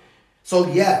somebody. So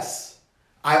yes,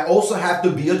 I also have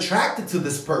to be attracted to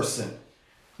this person.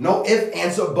 No ifs,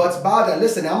 ands, or buts about that.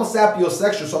 Listen, I'm a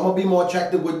sapiosexual, so I'm going to be more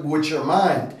attracted with your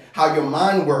mind, how your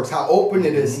mind works, how open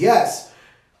it is, yes.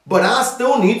 But I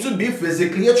still need to be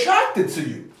physically attracted to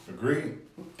you. Agreed.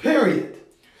 Period.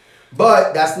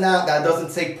 But that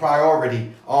doesn't take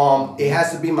priority. It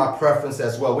has to be my preference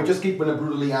as well. We're just keeping it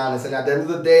brutally honest. And at the end of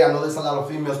the day, I know there's a lot of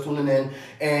females tuning in,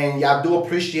 and y'all do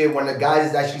appreciate when the guy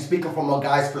is actually speaking from a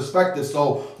guy's perspective.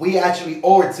 So we actually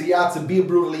owe it to y'all to be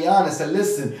brutally honest and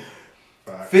listen.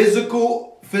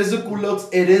 Physical looks,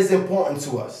 it is important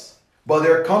to us. But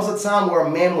there comes a time where a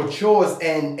man matures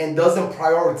and doesn't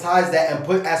prioritize that and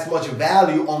put as much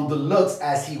value on the looks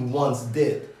as he once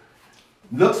did.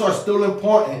 Looks are still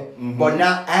important, but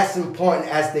not as important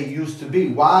as they used to be.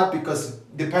 Why? Because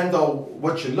depends on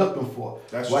what you're looking for.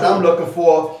 What I'm looking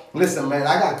for, listen, man,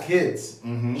 I got kids.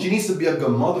 She needs to be a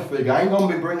good mother figure. I ain't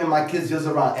gonna be bringing my kids just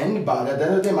around anybody. At the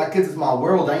end of the day, my kids is my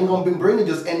world. I ain't gonna be bringing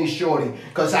just any shorty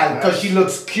because she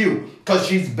looks cute, because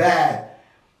she's bad,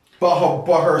 but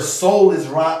her soul is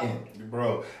rotten.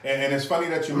 Bro, and it's funny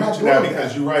that you mentioned that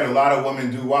because you're right, a lot of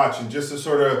women do watch. And just to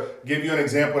sort of give you an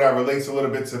example that relates a little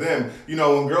bit to them,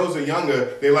 when girls are younger,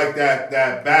 they like that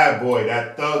bad boy,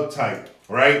 that thug type,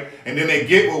 right? And then they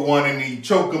get with one and he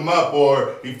choke them up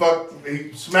or he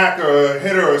smack her or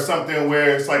hit her or something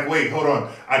where it's like, wait, hold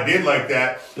on, I did like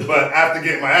that, but after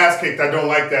getting my ass kicked, I don't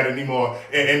like that anymore.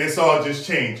 And it's all just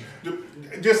changed.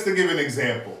 Just to give an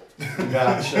example.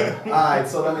 Gotcha. All right,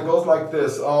 so then it goes like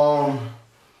this.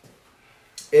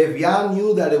 If y'all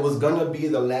knew that it was gonna be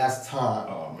the last time,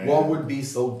 Oh, man. what would be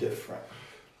so different?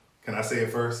 Can I say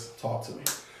it first? Talk to me.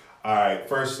 All right,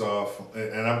 first off,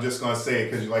 and I'm just going to say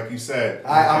it because, like you said.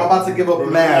 All right, I'm about to give up a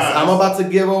mask. I'm about to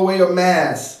give away a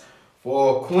mask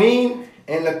for Queen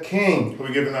and the King. Who are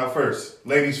we giving out first?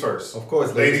 Ladies first. Of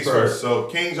course, ladies first. So,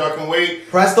 Kings, y'all can wait.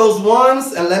 Press those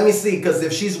ones and let me see. Because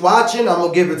if she's watching, I'm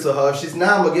going to give it to her. If she's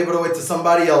not, I'm going to give it away to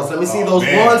somebody else. Let me see those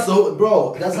ones. So,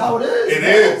 bro, that's how it is. It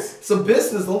is. It's a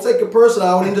business. Don't take it personal.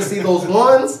 I don't need to see those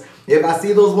ones. If I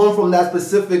see those ones from that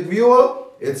specific viewer,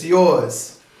 it's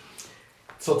yours.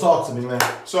 So talk to me, man.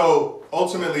 So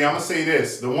ultimately, I'm gonna say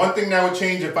this: the one thing that would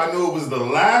change if I knew it was the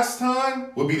last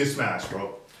time would be the smash,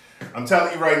 bro. I'm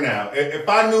telling you right now. If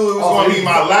I knew it was gonna be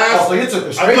my last, so you took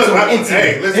it straight to intimacy.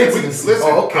 Hey, listen.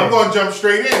 Oh, okay. I'm gonna jump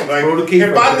straight in. Like,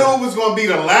 if I knew it was gonna be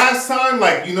the last time,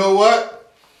 like, you know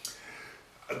what?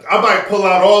 I might pull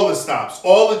out all the stops,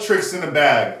 all the tricks in the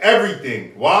bag,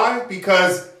 everything. Why?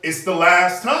 Because it's the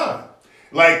last time.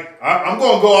 Like, I'm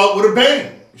gonna go out with a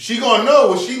bang. She gonna know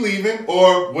was she leaving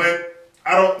or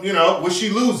was she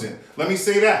losing? Let me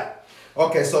say that.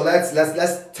 Okay, so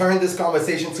let's turn this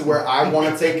conversation to where I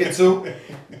want to take it to.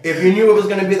 If you knew it was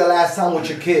gonna be the last time with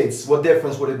your kids, what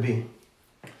difference would it be?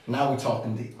 Now we're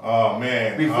talking deep. Oh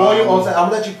man. Before you answer, I'm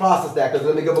gonna let you process that because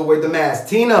let me give away the mask.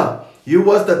 Tina, you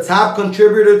was the top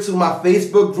contributor to my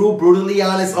Facebook group, Brutally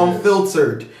Honest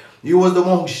Unfiltered. You was the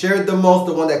one who shared the most,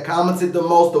 the one that commented the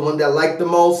most, the one that liked the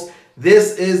most.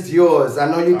 This is yours. I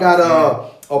know you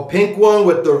got a pink one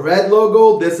with the red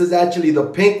logo. This is actually the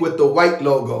pink with the white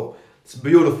logo. It's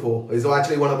beautiful. It's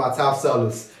actually one of our top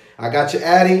sellers. I got you,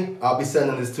 Addy. I'll be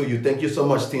sending this to you. Thank you so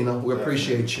much, Tina. We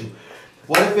appreciate you.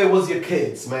 What if it was your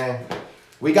kids, man?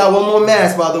 We got one more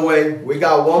mask, by the way. We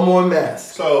got one more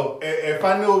mask. So if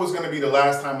I knew it was going to be the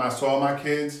last time I saw my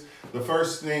kids, the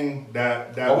first thing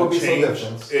that would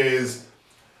change is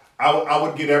I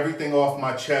would get everything off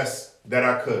my chest that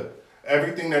I could.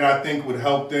 Everything that I think would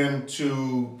help them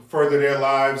to further their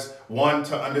lives. One,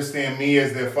 to understand me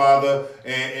as their father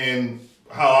and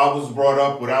how I was brought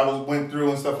up, what I went through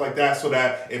and stuff like that, so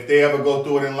that if they ever go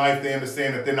through it in life, they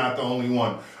understand that they're not the only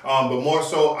one. But more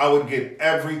so, I would get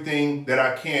everything that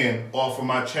I can off of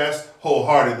my chest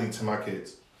wholeheartedly to my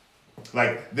kids.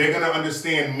 Like, they're going to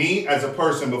understand me as a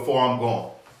person before I'm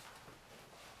gone.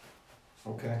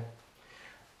 Okay.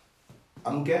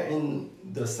 I'm getting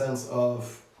the sense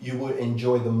of you would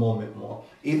enjoy the moment more.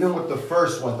 Even with the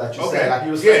first one that you said, like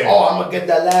you were saying, oh, I'm going to get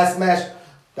that last match.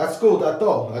 That's cool, that's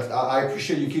all. I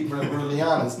appreciate you keeping it brutally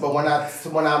honest. But when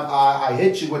I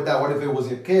hit you with that, what if it was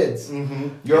your kids? Mm-hmm.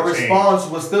 Your response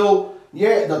was still,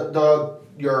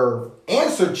 your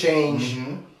answer changed,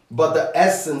 but the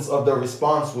essence of the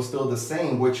response was still the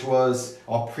same, which was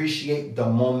appreciate the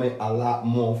moment a lot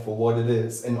more for what it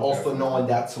is. And also knowing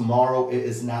that tomorrow it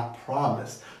is not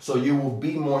promised. So you will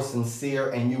be more sincere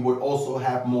and you would also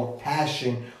have more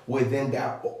passion within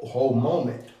that whole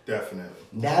moment. Definitely.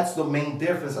 That's the main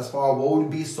difference as far as what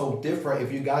would be so different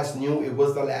if you guys knew it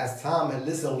was the last time. And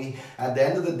listen, at the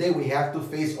end of the day, we have to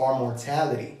face our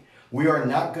mortality. We are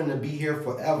not going to be here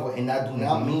forever, and I do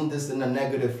not mean this in a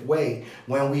negative way.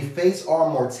 When we face our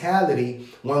mortality,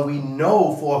 when we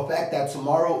know for a fact that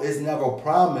tomorrow is never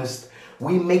promised,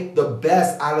 we make the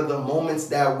best out of the moments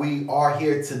that we are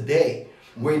here today.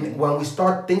 When we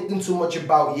start thinking too much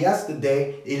about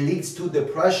yesterday, it leads to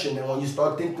depression. And when you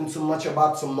start thinking too much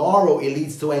about tomorrow, it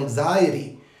leads to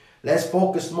anxiety. Let's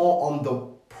focus more on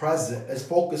the present. Let's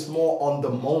focus more on the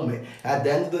moment. At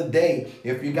the end of the day,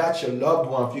 if you got your loved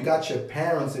one, if you got your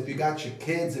parents, if you got your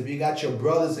kids, if you got your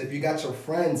brothers, if you got your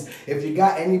friends, if you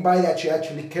got anybody that you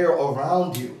actually care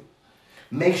around you,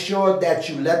 make sure that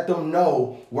you let them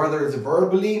know, whether it's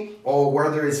verbally or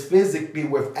whether it's physically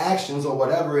with actions or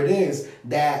whatever it is,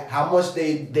 that how much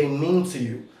they mean to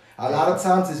you. A lot of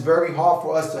times it's very hard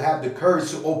for us to have the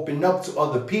courage to open up to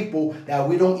other people that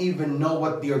we don't even know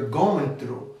what they're going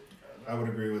through. I would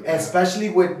agree with that. Especially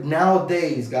with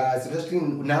nowadays, guys. Especially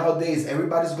nowadays,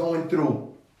 everybody's going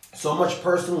through so much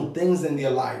personal things in their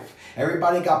life.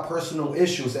 Everybody got personal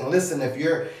issues. And listen,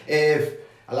 if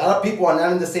a lot of people are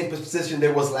not in the same position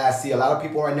they was last year. A lot of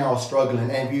people right now are struggling.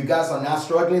 And if you guys are not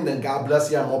struggling, then God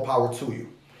bless you and more power to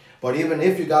you. But even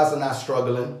if you guys are not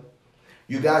struggling,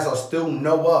 you guys are still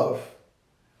know of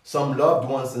some loved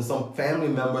ones and some family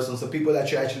members and some people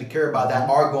that you actually care about that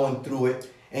are going through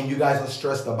it. And you guys are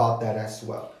stressed about that as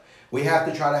well. We have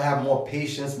to try to have more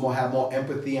patience, have more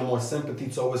empathy and more sympathy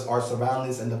towards our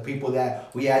surroundings and the people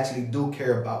that we actually do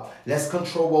care about. Let's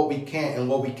control what we can. And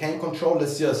what we can't control,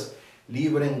 let's just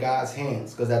leave it in God's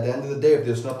hands. Because at the end of the day, if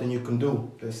there's nothing you can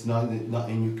do, there's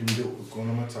nothing you can do.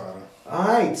 Hakuna Matata. All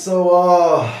right,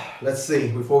 so let's see.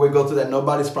 Before we go to that,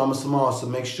 nobody's promised tomorrow, so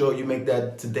make sure you make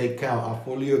that today count. I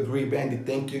fully agree, Bandy.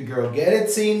 Thank you, girl. Get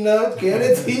it, Tina. Get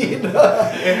it, Tina.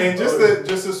 and just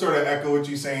to sort of echo what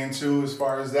you're saying too, as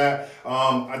far as that,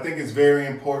 I think it's very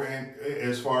important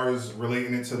as far as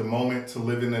relating it to the moment, to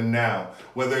live in the now.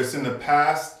 Whether it's in the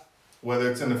past,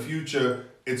 whether it's in the future,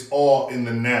 it's all in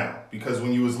the now. Because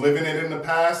when you was living it in the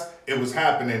past, it was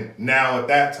happening now at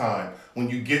that time. When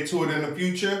you get to it in the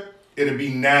future, it'll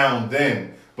be now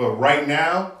then. But right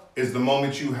now is the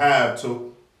moment you have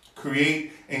to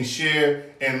create and share,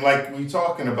 and like we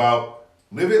talking about,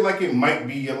 live it like it might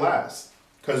be your last.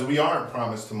 Because we aren't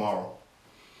promised tomorrow.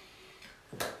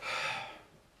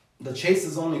 The chase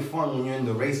is only fun when you're in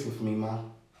the race with me, man.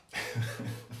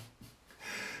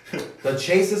 The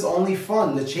chase is only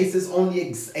fun. The chase is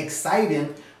only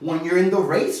exciting when you're in the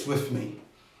race with me.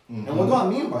 Mm-hmm. And what do I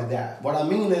mean by that? What I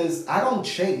mean is I don't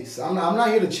chase. I'm not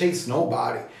here to chase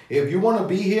nobody. If you want to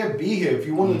be here, be here. If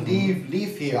you want to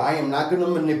leave here. I am not going to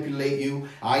manipulate you.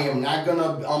 I am not going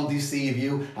to deceive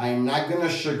you. I am not going to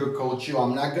sugarcoat you.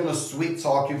 I'm not going to sweet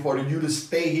talk you for you to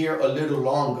stay here a little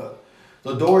longer.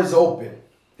 The door is open.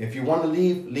 If you want to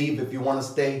leave, leave. If you want to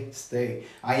stay, stay.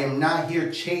 I am not here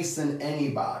chasing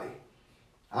anybody.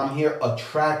 I'm here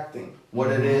attracting what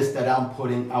it is that I'm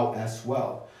putting out as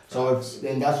well. So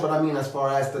and that's what I mean as far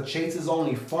as the chase is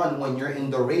only fun when you're in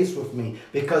the race with me.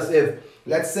 Because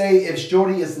let's say if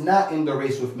Shorty is not in the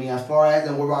race with me, as far as,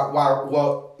 and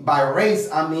well, by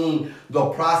race, I mean the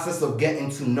process of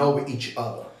getting to know each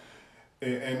other.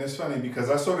 And it's funny because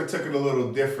I sort of took it a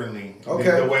little differently.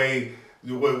 Okay. The way,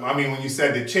 I mean, when you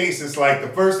said the chase, it's like the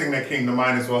first thing that came to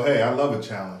mind is, well, hey, I love a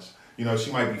challenge. You know,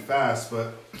 she might be fast,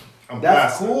 but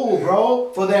that's cool,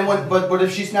 bro. So then, but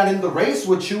if she's not in the race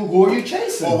with you, who are you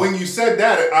chasing? Well, when you said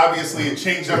that, obviously it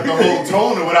changed up the whole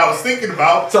tone of what I was thinking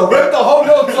about. So rip the whole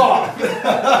notes off.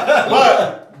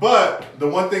 but the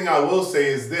one thing I will say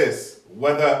is this: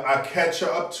 whether I catch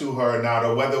up to her or not,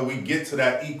 or whether we get to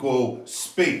that equal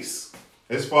space,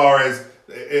 as far as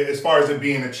it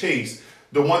being a chase,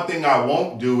 the one thing I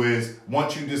won't do is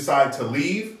once you decide to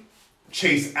leave,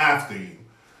 chase after you.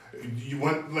 You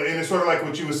went, and it's sort of like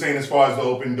what you were saying as far as the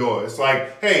open door. It's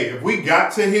like, hey, if we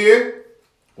got to here,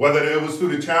 whether it was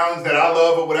through the challenge that I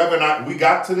love or whatever, not we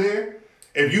got to there.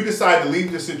 If you decide to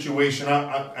leave the situation,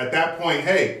 at that point,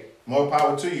 hey, more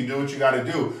power to you. Do what you got to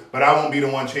do. But I won't be the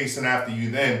one chasing after you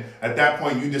then. At that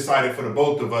point, you decided for the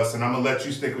both of us, and I'm going to let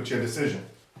you stick with your decision.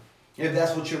 If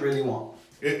that's what you really want.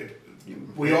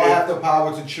 We all have the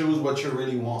power to choose what you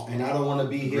really want. And I don't want to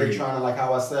be here trying to, like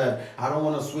how I said, I don't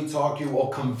want to sweet talk you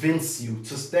or convince you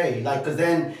to stay. Like, because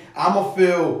then I'm going to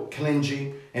feel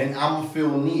clingy and I'm going to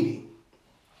feel needy.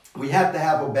 We have to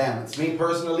have a balance. Me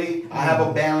personally, I have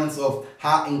a balance of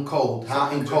hot and cold.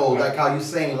 Hot and cold. Like how you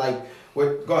saying, like, go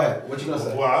ahead. What you going to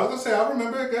say? Well, I was going to say, I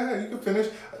remember it. Go ahead. You can finish.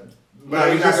 But no,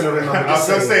 you're not going to remember. I was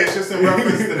going to say, it's just in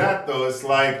reference to that, though. It's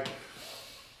like,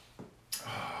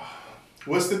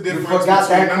 what's the difference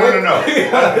between... No.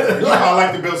 You know how I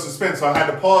like to build suspense, so I had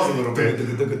to pause a little bit.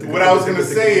 What I was going to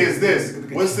say is this.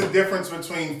 What's the difference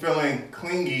between feeling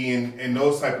clingy and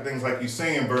those type of things like you're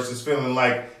saying versus feeling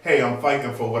like, hey, I'm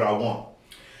fighting for what I want?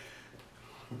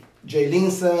 Jaylene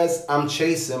says, I'm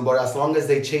chasing, but as long as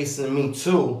they chasing me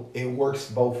too, it works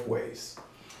both ways.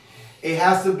 It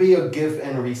has to be a give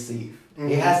and receive.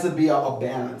 It has to be a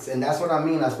balance. And that's what I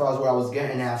mean as far as where I was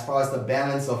getting at, as far as the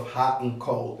balance of hot and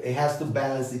cold. It has to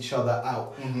balance each other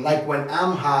out. Like when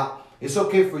I'm hot, it's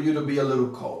okay for you to be a little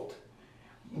cold.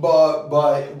 But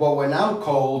when I'm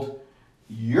cold,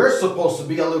 you're supposed to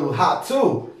be a little hot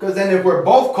too. Because then if we're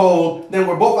both cold, then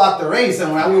we're both out the race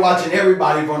and we're watching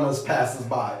everybody run us passes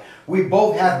by. We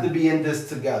both have to be in this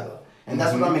together. And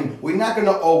that's what I mean. We're not going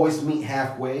to always meet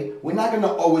halfway. We're not going to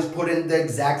always put in the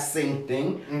exact same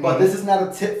thing. But this is not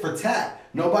a tit for tat.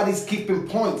 Nobody's keeping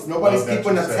points. Nobody's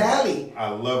keeping a tally.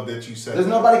 I love that you said There's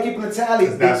nobody keeping a tally.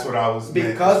 That's what I was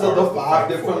because of the 5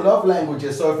 different love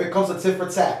languages. So if it comes to tit for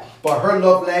tat, but her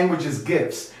love language is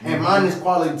gifts, and mine is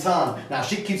quality time. Now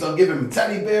she keeps on giving me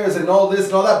teddy bears and all this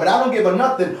and all that, but I don't give her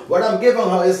nothing. What I'm giving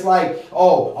her is like,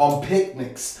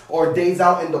 picnics or days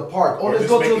out in the park, or let's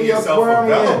go to the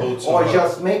aquarium, or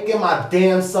just making my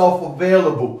damn self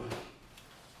available.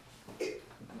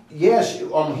 Yeah,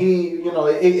 he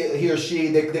or she,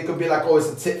 they could be like, it's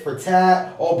a tit for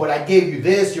tat. But I gave you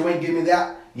this, you ain't give me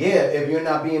that. Yeah, if you're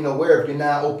not being aware, if you're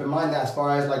not open-minded as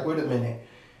far as like, wait a minute,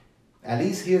 at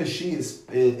least he or she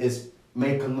is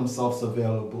making themselves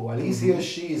available. At least he or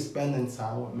she is spending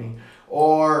time with me.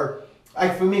 Or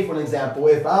like for me, for an example,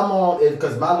 if I'm on,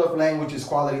 because my love language is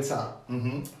quality time,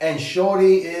 Mm-hmm. and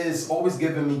Shorty is always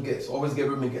giving me gifts,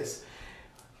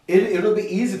 it'll be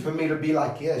easy for me to be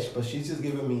like, yes, but she's just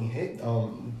giving me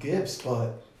gifts,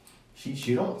 but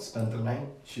she don't spend the night.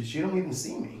 She don't even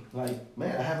see me. Like,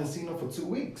 man, I haven't seen her for 2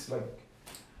 weeks. Like,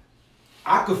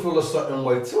 I could feel a certain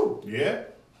way too. Yeah.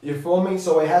 You feel me?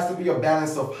 So it has to be a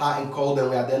balance of hot and cold,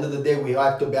 and at the end of the day, we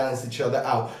have to balance each other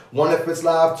out. One if it's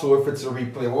live, two if it's a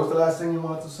replay. What was the last thing you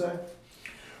wanted to say?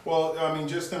 Well, I mean,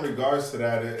 just in regards to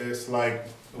that, it's like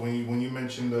when you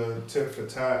mentioned the tit for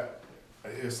tat,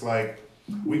 it's like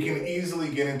we can easily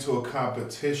get into a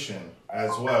competition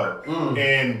as well,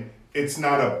 and it's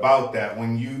not about that.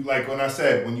 When I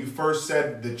said, when you first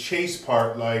said the chase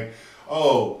part, like,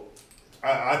 oh,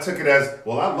 I took it as,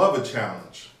 well, I love a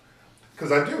challenge.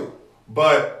 Because I do.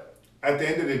 But at the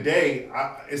end of the day,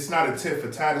 it's not a tit for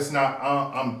tat. It's not,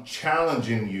 I'm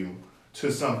challenging you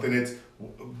to something. It's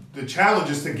the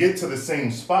challenge is to get to the same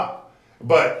spot.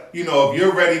 But, if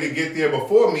you're ready to get there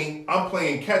before me, I'm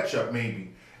playing catch up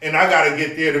maybe. And I got to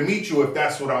get there to meet you if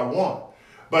that's what I want.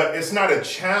 But it's not a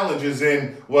challenge as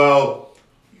in, well,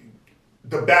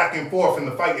 the back and forth and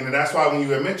the fighting. And that's why when you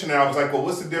had mentioned that, I was like, well,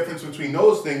 what's the difference between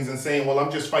those things and saying, well,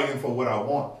 I'm just fighting for what I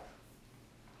want?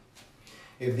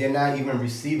 If they're not even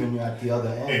receiving you at the other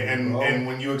end. And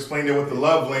when you explained it with the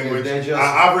love language, just,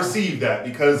 I've received that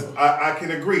because I can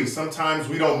agree. Sometimes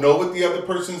we don't know what the other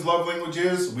person's love language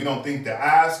is. We don't think to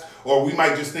ask, or we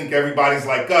might just think everybody's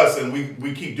like us and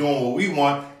we keep doing what we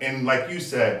want. And like you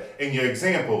said, in your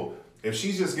example, if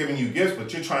she's just giving you gifts,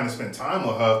 but you're trying to spend time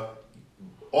with her,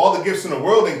 all the gifts in the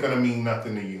world ain't going to mean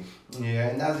nothing to you. Yeah,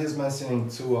 and that's just mentioning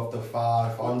 2 of the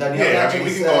 5. Danielle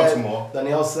we can go into more.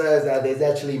 Danielle says that there's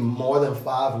actually more than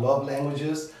 5 love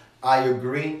languages. I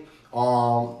agree.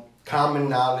 Common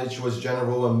knowledge was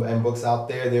general and books out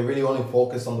there. They really only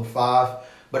focus on the 5.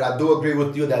 But I do agree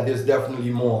with you that there's definitely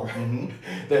more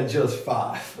than just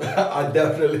 5. I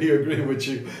definitely agree with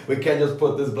you. We can't just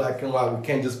put this black and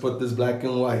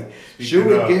white. Should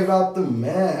we give out the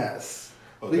mask?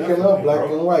 Speaking of black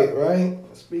and white, right?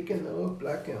 Speaking of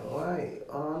black and white,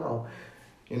 I don't know.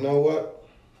 You know what?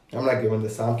 I'm not giving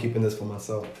this. I'm keeping this for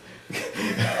myself.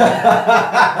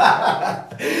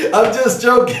 I'm just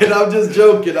joking.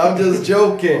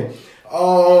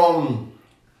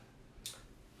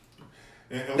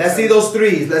 Let's see those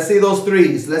threes.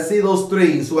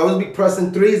 Whoever's be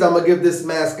pressing threes, I'm gonna give this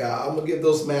mask out. I'm gonna give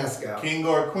those masks out. King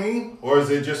or queen, or is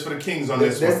it just for the kings on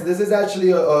this one? This is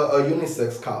actually a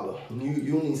unisex collar.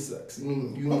 Unisex.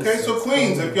 Okay, so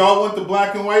queens, if y'all want the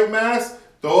black and white mask,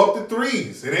 throw up the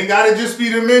 3s. It ain't gotta just be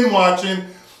the men watching.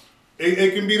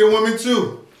 It can be the women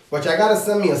too. But y'all gotta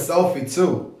send me a selfie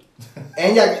too.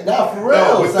 And y'all, for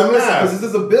real. Because this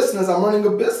is a business. I'm running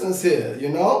a business here,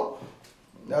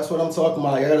 That's what I'm talking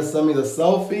about. You gotta send me the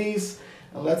selfies,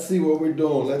 and let's see what we're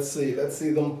doing. Let's see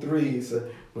them 3s.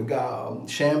 We got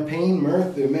Champagne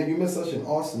Murthy. Man, you missed such an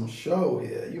awesome show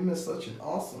here.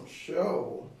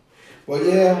 Well,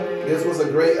 yeah, this was a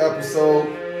great episode.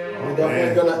 We're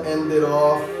definitely gonna end it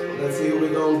off. Let's see who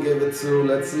we're gonna give it to.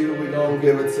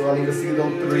 I need to see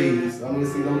them 3s.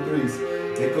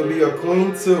 It could be a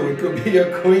queen too. We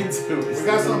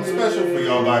got something special for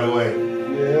y'all, by the way.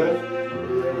 Yeah.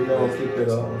 We're gonna keep it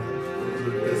on.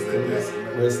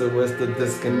 Where's the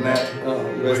disconnect?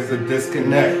 Where's the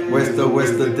disconnect? Where's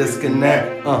the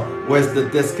disconnect? Where's the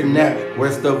disconnect?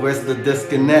 Where's the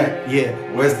disconnect? Yeah,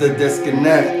 where's the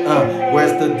disconnect?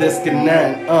 Where's the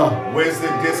disconnect? Where's the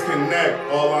disconnect?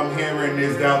 All I'm hearing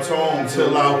is down tone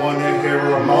till I wanna hear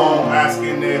a moan.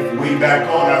 Asking if we back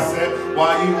on. I said,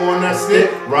 why you wanna sit?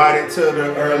 Ride it till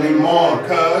the early morn.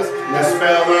 Cause the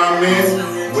spell I'm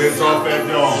in. Where's off at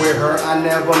dawn? With her, I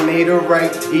never made her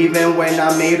right, even when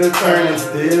I made her turn. And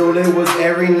still, it was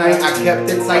every night. I kept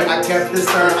it tight, I kept it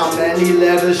stern. How many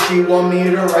letters she want me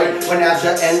to write? When at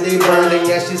the end they burned, and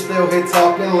yet she still here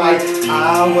talking like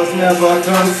I was never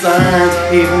concerned.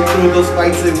 Even through those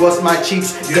fights, it was my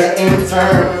cheeks getting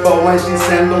turned. But when she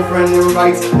sent no friend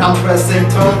invites, I'm pressing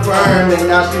confirm. And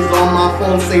now she's on my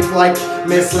phone, safe like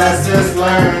Miss Lessons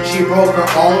Learned. She broke her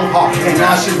own heart, and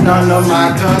now she's none of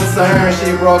my concern.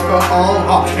 She broke her own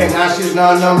heart, and now she's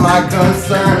none of my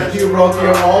concern. You broke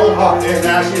your own heart, and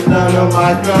now she's none of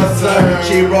my concern.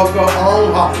 She broke her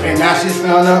own heart, and now she's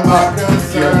none of my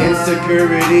concern. Your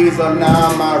insecurities are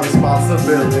now my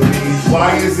responsibilities.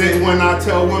 Why is it when I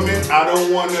tell women I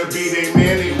don't wanna be their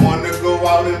man, they wanna go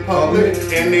out out in public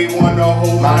and they wanna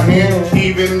hold my hand.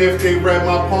 Even if they read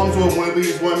my poems, what will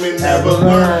these women never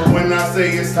learn? When I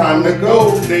say it's time to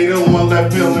go, they the one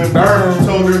left feeling burned.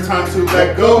 Told her time to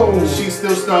let go, she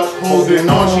still stuck holding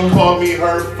on. She called me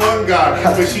her fun guy,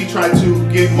 but she tried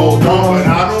to get moved on. But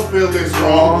I don't feel it's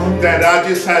wrong that I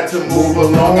just had to move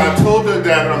along. I told her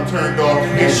that I'm turned off,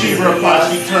 and she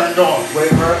replied she turned on.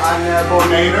 With her, I never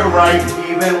made it right.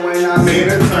 Even when I made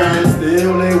a turn,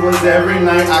 still it was every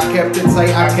night. I kept it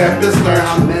tight, I kept it stern.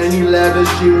 How many letters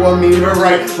she want me to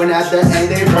write? When at the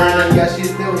end they burn, yeah, she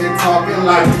still here talking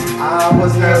like I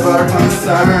was never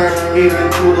concerned.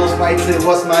 Even through those fights, it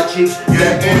was my cheeks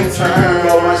that in turn.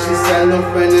 But when she said no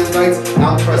friend invites,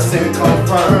 I'm pressing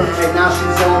confirm. And now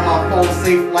she's on my phone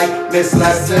safe like Miss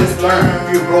Lessons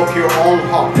Learned. You broke your own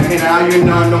heart, and now you're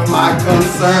none of my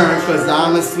concern. Cause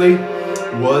honestly,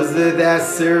 was it that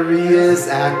serious?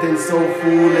 Acting so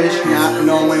foolish, not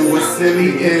knowing what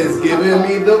silly is. Giving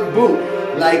me the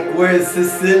boot, like where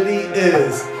Sicily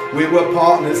is. We were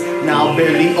partners, now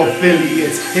barely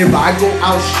affiliates. If I go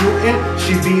out shooting,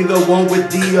 she'd be the one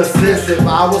with the assist. If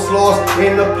I was lost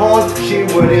in the pond, she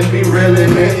wouldn't be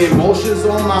reeling it. Emotions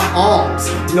on my arms,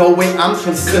 knowing I'm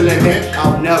concealing it.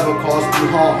 I'll never cause you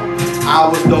harm, I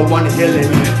was the one healing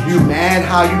it. You mad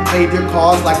how you played your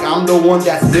cards like I'm the one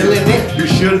that's dealing it? You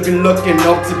should be looking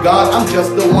up to God, I'm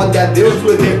just the one that deals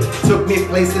with it. Took me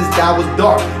places that was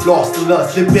dark, lost the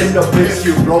lust, dipped in the abyss.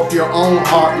 You broke your own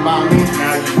heart, mommy.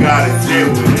 Now you gotta deal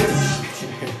with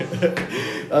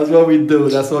it. That's what we do.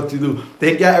 That's what you do.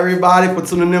 Thank you everybody for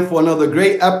tuning in for another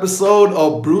great episode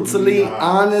of Brutally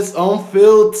Honest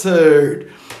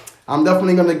Unfiltered. I'm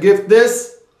definitely gonna gift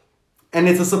this, and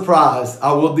it's a surprise.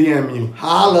 I will DM you.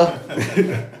 Holla.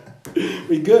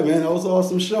 We good, man. That was an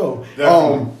awesome show.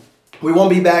 We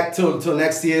won't be back till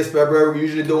next year's February. We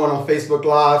usually do it on Facebook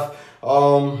Live.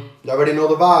 You already know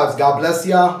the vibes. God bless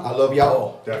y'all. I love y'all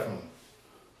all. Definitely.